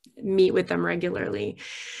meet with them regularly.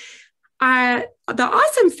 The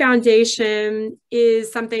Awesome Foundation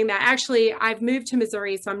is something that actually I've moved to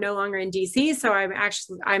Missouri, so I'm no longer in DC. So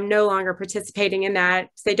I'm no longer participating in that.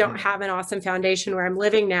 They don't have an Awesome Foundation where I'm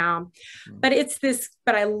living now, but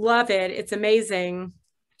I love it. It's amazing.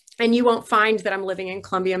 And you won't find that I'm living in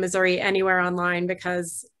Columbia, Missouri anywhere online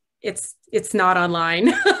because it's not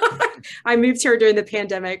online. I moved here during the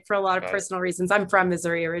pandemic for a lot of personal reasons. I'm from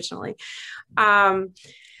Missouri originally.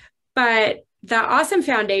 But the Awesome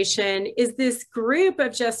Foundation is this group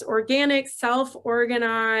of just organic,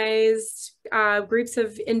 self-organized groups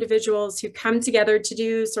of individuals who come together to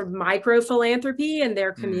do sort of micro philanthropy in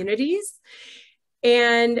their communities.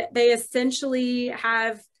 And they essentially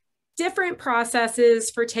have different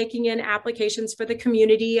processes for taking in applications for the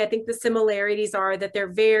community. I think the similarities are that they're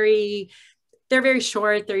very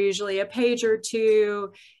short. They're usually a page or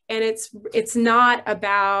two. And it's not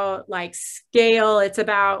about like scale. It's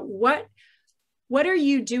about what are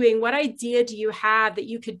you doing? What idea do you have that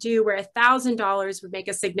you could do where $1,000 would make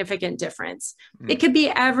a significant difference? It could be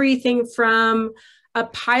everything from a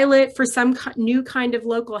pilot for some new kind of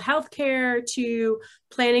local healthcare to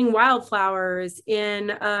planting wildflowers in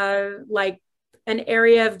an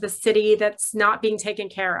area of the city that's not being taken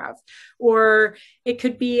care of. Or it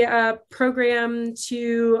could be a program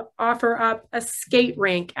to offer up a skate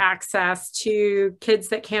rink access to kids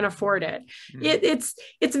that can't afford it. It's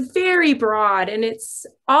very broad, and it's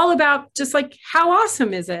all about just like, how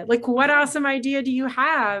awesome is it? Like, what awesome idea do you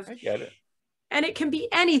have? I get it. And it can be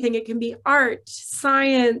anything. It can be art,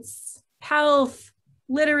 science, health,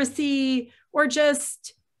 literacy, or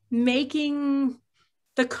just making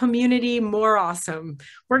the community more awesome.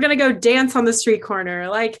 We're going to go dance on the street corner.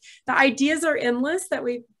 Like, the ideas are endless that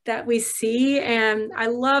we see. And I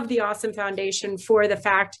love the Awesome Foundation for the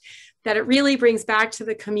fact that it really brings back to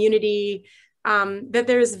the community that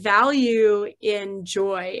there's value in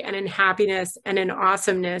joy and in happiness and in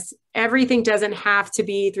awesomeness. Everything doesn't have to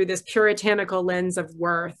be through this puritanical lens of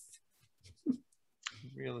worth.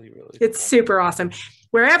 Really it's fun. Super awesome.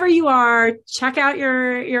 Wherever you are, check out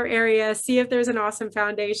your area, see if there's an Awesome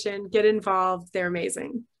Foundation, get involved. They're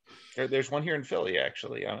amazing. There's one here in Philly,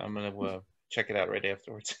 actually. I'm going to check it out right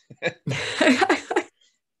afterwards.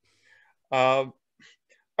 All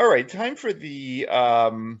right, time for the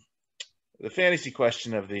fantasy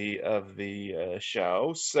question of the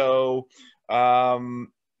show. So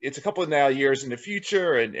it's a couple of now years in the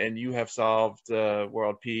future, and you have solved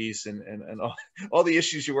world peace and all the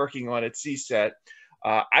issues you're working on at CSET.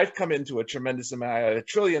 I've come into a tremendous amount, $1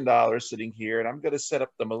 trillion sitting here, and I'm going to set up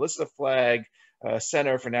the Melissa Flagg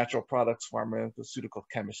Center for Natural Products Pharmaceutical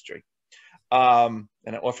Chemistry. And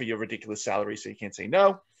I offer you a ridiculous salary, so you can't say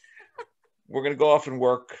no. We're going to go off and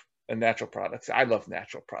work in natural products. I love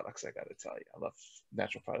natural products, I got to tell you. I love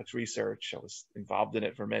natural products research. I was involved in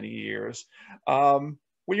it for many years.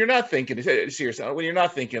 When you're not thinking, seriously, when you're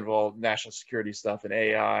not thinking of all national security stuff and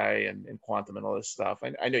AI and quantum and all this stuff,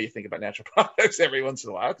 I know you think about natural products every once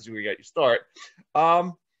in a while because we got you start.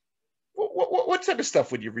 What type of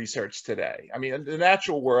stuff would you research today? I mean, the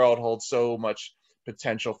natural world holds so much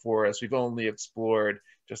potential for us. We've only explored,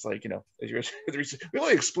 just like, we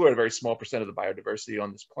only explored a very small percent of the biodiversity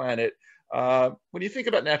on this planet. When you think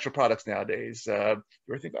about natural products nowadays, you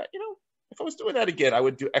ever think about, if I was doing that again, I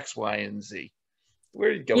would do X, Y, and Z. Where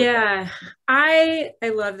are you going? Yeah, I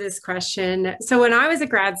love this question. So when I was a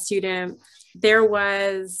grad student, there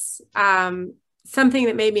was something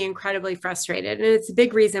that made me incredibly frustrated. And it's a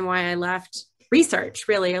big reason why I left research,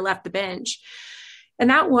 really. I left the bench. And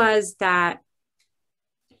that was that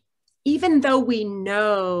even though we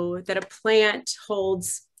know that a plant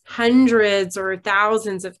holds hundreds or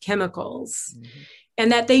thousands of chemicals,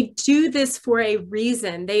 and that they do this for a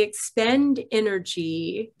reason, they expend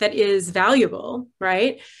energy that is valuable,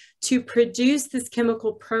 right, to produce this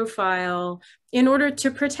chemical profile in order to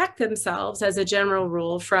protect themselves, as a general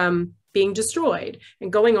rule, from being destroyed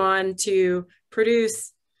and going on to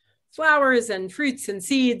produce flowers and fruits and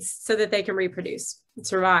seeds so that they can reproduce and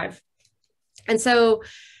survive. And so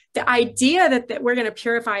the idea that we're going to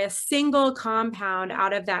purify a single compound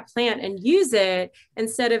out of that plant and use it,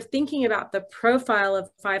 instead of thinking about the profile of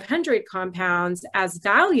 500 compounds as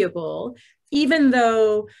valuable, even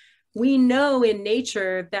though we know in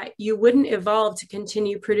nature that you wouldn't evolve to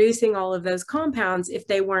continue producing all of those compounds if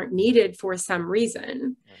they weren't needed for some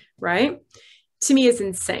reason, right? To me, is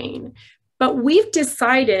insane. But we've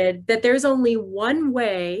decided that there's only one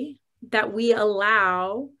way that we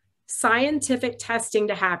allow scientific testing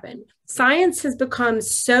to happen. Science has become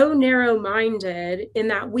so narrow-minded in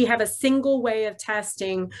that we have a single way of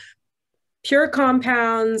testing pure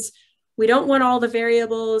compounds. We don't want all the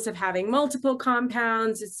variables of having multiple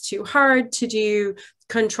compounds. It's too hard to do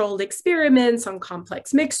controlled experiments on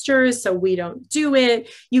complex mixtures, so we don't do it.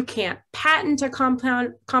 You can't patent a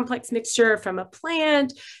complex mixture from a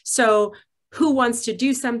plant. So who wants to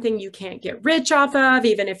do something you can't get rich off of,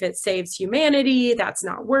 even if it saves humanity? That's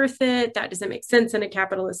not worth it. That doesn't make sense in a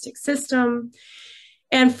capitalistic system.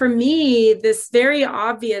 And for me, this very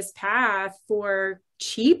obvious path for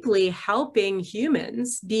cheaply helping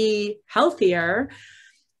humans be healthier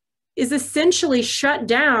is essentially shut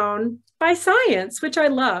down by science, which I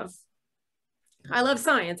love. I love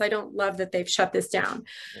science. I don't love that they've shut this down.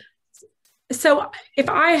 So if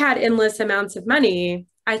I had endless amounts of money,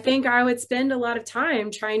 I think I would spend a lot of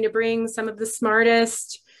time trying to bring some of the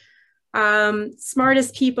smartest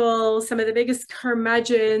people, some of the biggest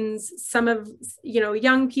curmudgeons, some of,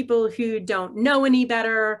 young people who don't know any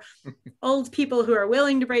better, old people who are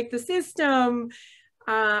willing to break the system.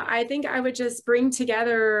 I think I would just bring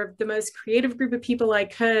together the most creative group of people I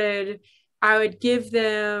could. I would give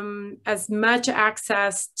them as much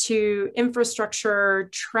access to infrastructure,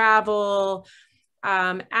 travel,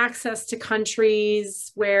 access to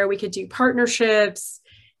countries where we could do partnerships.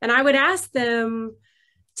 And I would ask them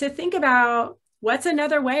to think about, what's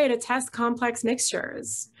another way to test complex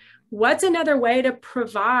mixtures? What's another way to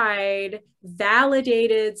provide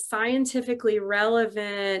validated, scientifically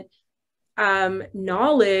relevant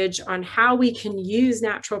knowledge on how we can use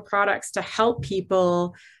natural products to help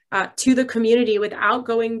people to the community without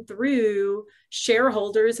going through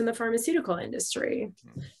shareholders in the pharmaceutical industry?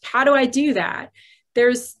 How do I do that?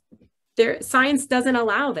 Science doesn't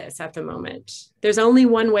allow this at the moment. There's only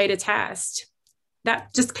one way to test.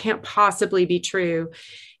 That just can't possibly be true.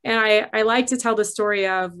 And I like to tell the story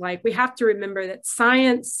of, we have to remember that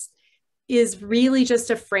science is really just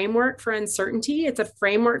a framework for uncertainty. It's a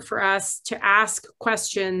framework for us to ask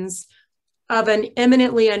questions of an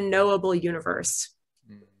eminently unknowable universe.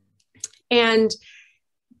 And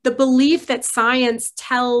the belief that science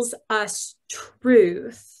tells us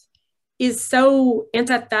truth is so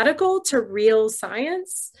antithetical to real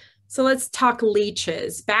science. So let's talk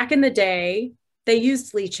leeches. Back in the day, they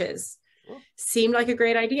used leeches. Seemed like a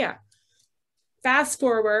great idea. Fast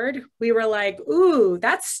forward, we were like, ooh,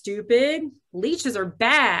 that's stupid. Leeches are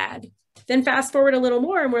bad. Then fast forward a little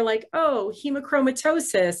more and we're like, oh,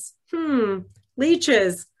 hemochromatosis.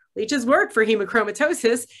 Leeches work for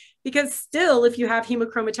hemochromatosis. Because still, if you have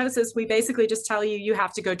hemochromatosis, we basically just tell you, you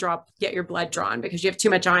have to go get your blood drawn because you have too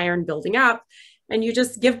much iron building up, and you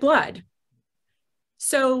just give blood.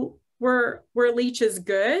 So were leeches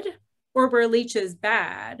good or were leeches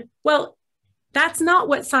bad? Well, that's not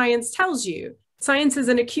what science tells you. Science is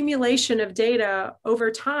an accumulation of data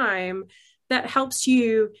over time that helps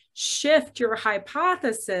you shift your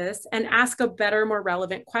hypothesis and ask a better, more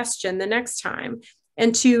relevant question the next time,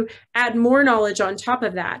 and to add more knowledge on top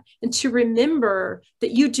of that, and to remember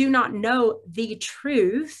that you do not know the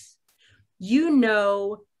truth. You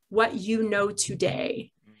know what you know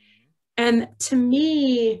today. And to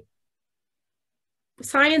me,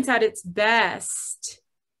 science at its best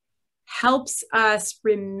helps us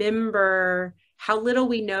remember how little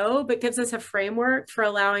we know, but gives us a framework for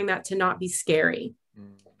allowing that to not be scary.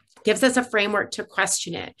 Gives us a framework to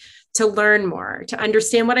question it, to learn more, to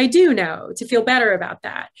understand what I do know, to feel better about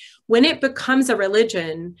that. When it becomes a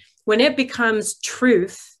religion, when it becomes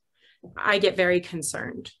truth, I get very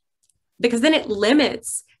concerned, because then it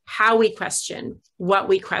limits how we question, what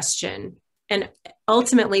we question, and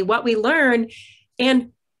ultimately what we learn,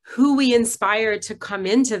 and who we inspire to come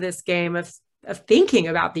into this game of thinking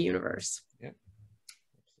about the universe. Yeah,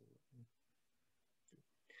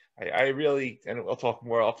 absolutely. I really, and we'll talk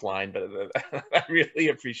more offline, but I really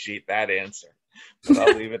appreciate that answer. But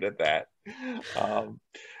I'll leave it at that.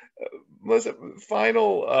 Melissa,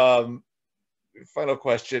 final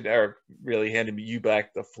question, or really handing you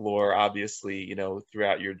back the floor. Obviously,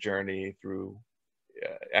 throughout your journey through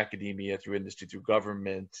academia, through industry, through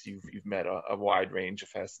government, you've met a wide range of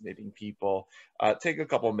fascinating people. Take a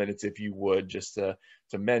couple of minutes, if you would, just to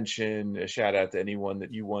mention, a shout out to anyone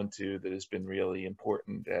that you want to, that has been really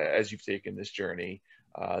important as you've taken this journey,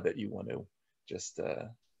 that you want to just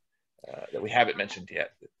that we haven't mentioned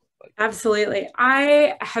yet. Absolutely.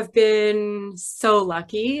 I have been so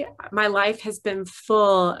lucky. My life has been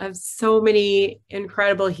full of so many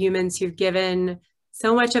incredible humans who've given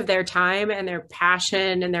so much of their time and their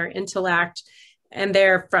passion and their intellect and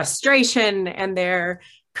their frustration and their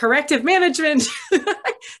corrective management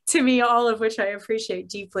to me, all of which I appreciate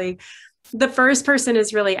deeply. The first person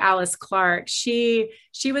is really Alice Clark. She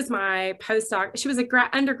was my postdoc. She was a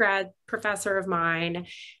undergrad professor of mine,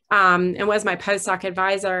 and was my postdoc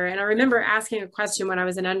advisor. And I remember asking a question when I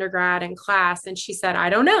was an undergrad in class, and she said, "I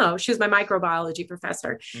don't know." She was my microbiology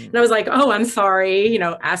professor. And I was like, "Oh, I'm sorry.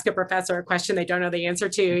 Ask a professor a question they don't know the answer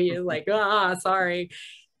to. You're like, sorry."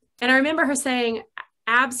 And I remember her saying,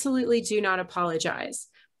 "Absolutely do not apologize.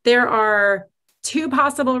 There are two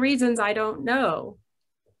possible reasons I don't know.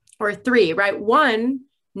 Or three, right? One,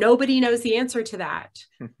 nobody knows the answer to that.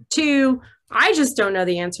 Two, I just don't know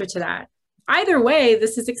the answer to that. Either way,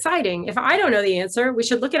 this is exciting. If I don't know the answer, we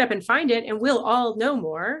should look it up and find it, and we'll all know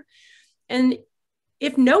more. And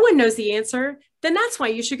if no one knows the answer, then that's why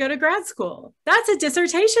you should go to grad school. That's a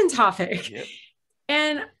dissertation topic." Yep.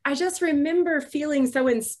 And I just remember feeling so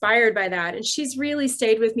inspired by that. And she's really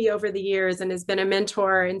stayed with me over the years and has been a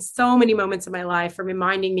mentor in so many moments of my life, for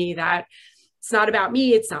reminding me that it's not about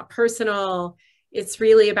me. It's not personal. It's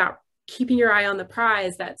really about keeping your eye on the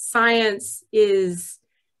prize, that science is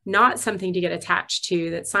not something to get attached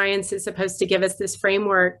to, that science is supposed to give us this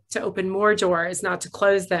framework to open more doors, not to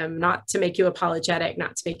close them, not to make you apologetic,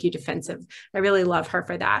 not to make you defensive. I really love her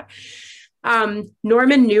for that.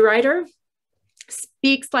 Norman Neureiter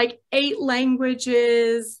speaks like 8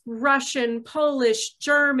 languages: Russian, Polish,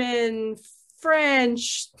 German,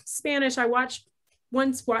 French, Spanish. I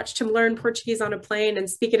once watched him learn Portuguese on a plane and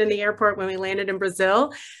speak it in the airport when we landed in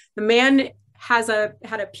Brazil. The man had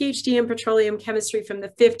a PhD in petroleum chemistry from the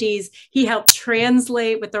 50s. He helped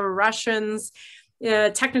translate with the Russians,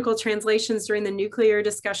 technical translations during the nuclear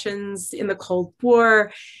discussions in the Cold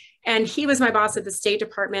War. And he was my boss at the State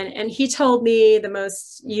Department. And he told me the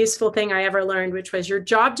most useful thing I ever learned, which was, your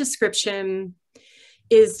job description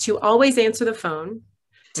is to always answer the phone,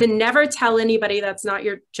 to never tell anybody that's not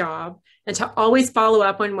your job, and to always follow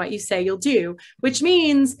up on what you say you'll do, which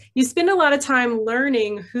means you spend a lot of time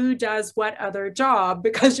learning who does what other job,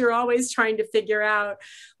 because you're always trying to figure out,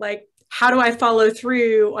 like, how do I follow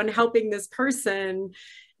through on helping this person,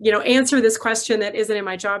 answer this question that isn't in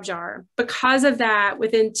my job jar. Because of that,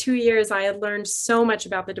 within 2 years, I had learned so much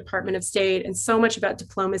about the Department of State and so much about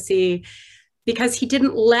diplomacy, because he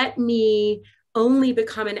didn't let me only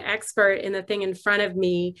become an expert in the thing in front of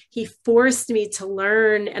me. He forced me to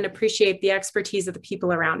learn and appreciate the expertise of the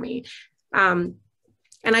people around me. And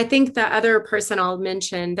I think the other person I'll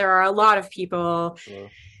mention, there are a lot of people,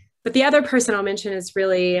 but the other person I'll mention is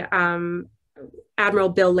really Admiral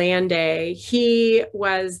Bill Landay. He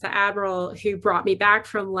was the admiral who brought me back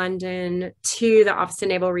from London to the Office of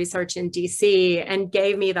Naval Research in DC and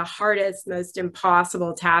gave me the hardest, most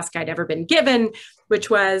impossible task I'd ever been given, which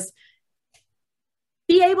was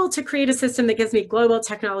be able to create a system that gives me global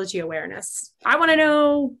technology awareness. I want to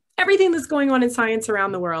know everything that's going on in science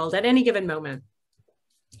around the world at any given moment.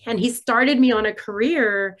 And he started me on a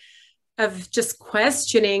career of just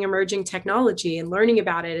questioning emerging technology and learning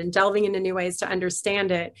about it and delving into new ways to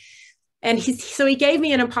understand it. And so he gave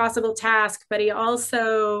me an impossible task, but he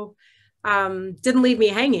also didn't leave me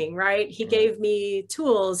hanging, right? He gave me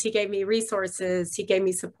tools, he gave me resources, he gave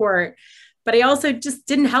me support, but he also just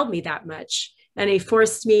didn't help me that much. And he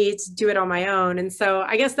forced me to do it on my own. And so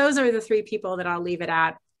I guess those are the three people that I'll leave it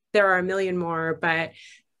at. There are a million more, but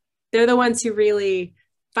they're the ones who really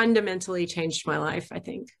fundamentally changed my life, I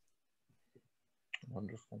think.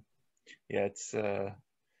 Wonderful. Yeah, it's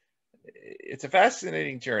a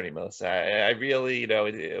fascinating journey, Melissa. I really,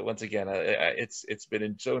 once again, it's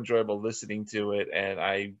been so enjoyable listening to it, and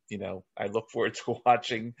I look forward to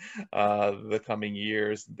watching the coming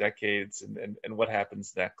years, decades, and what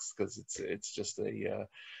happens next, because it's just a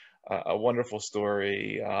wonderful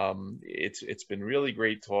story. It's been really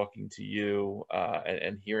great talking to you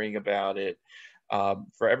and hearing about it.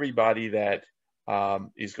 For everybody that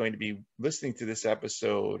is going to be listening to this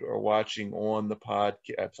episode or watching on the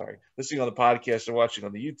listening on the podcast or watching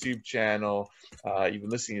on the YouTube channel. You've been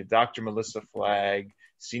listening to Dr. Melissa Flagg,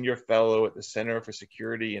 Senior Fellow at the Center for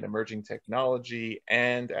Security and Emerging Technology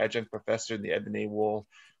and Adjunct Professor in the Edmund A.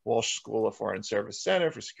 Walsh School of Foreign Service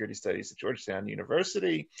Center for Security Studies at Georgetown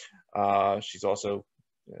University. She's also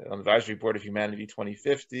on the Advisory Board of Humanity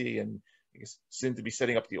 2050 and I guess soon to be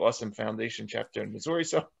setting up the Awesome Foundation chapter in Missouri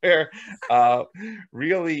somewhere.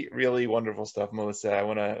 Really, really wonderful stuff, Melissa. I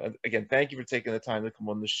want to, again, thank you for taking the time to come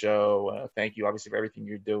on the show. Thank you, obviously, for everything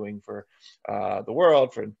you're doing for the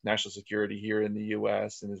world, for national security here in the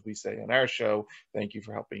U.S. And as we say on our show, thank you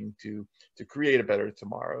for helping to create a better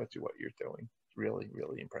tomorrow through what you're doing. Really,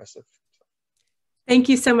 really impressive. Thank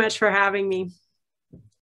you so much for having me.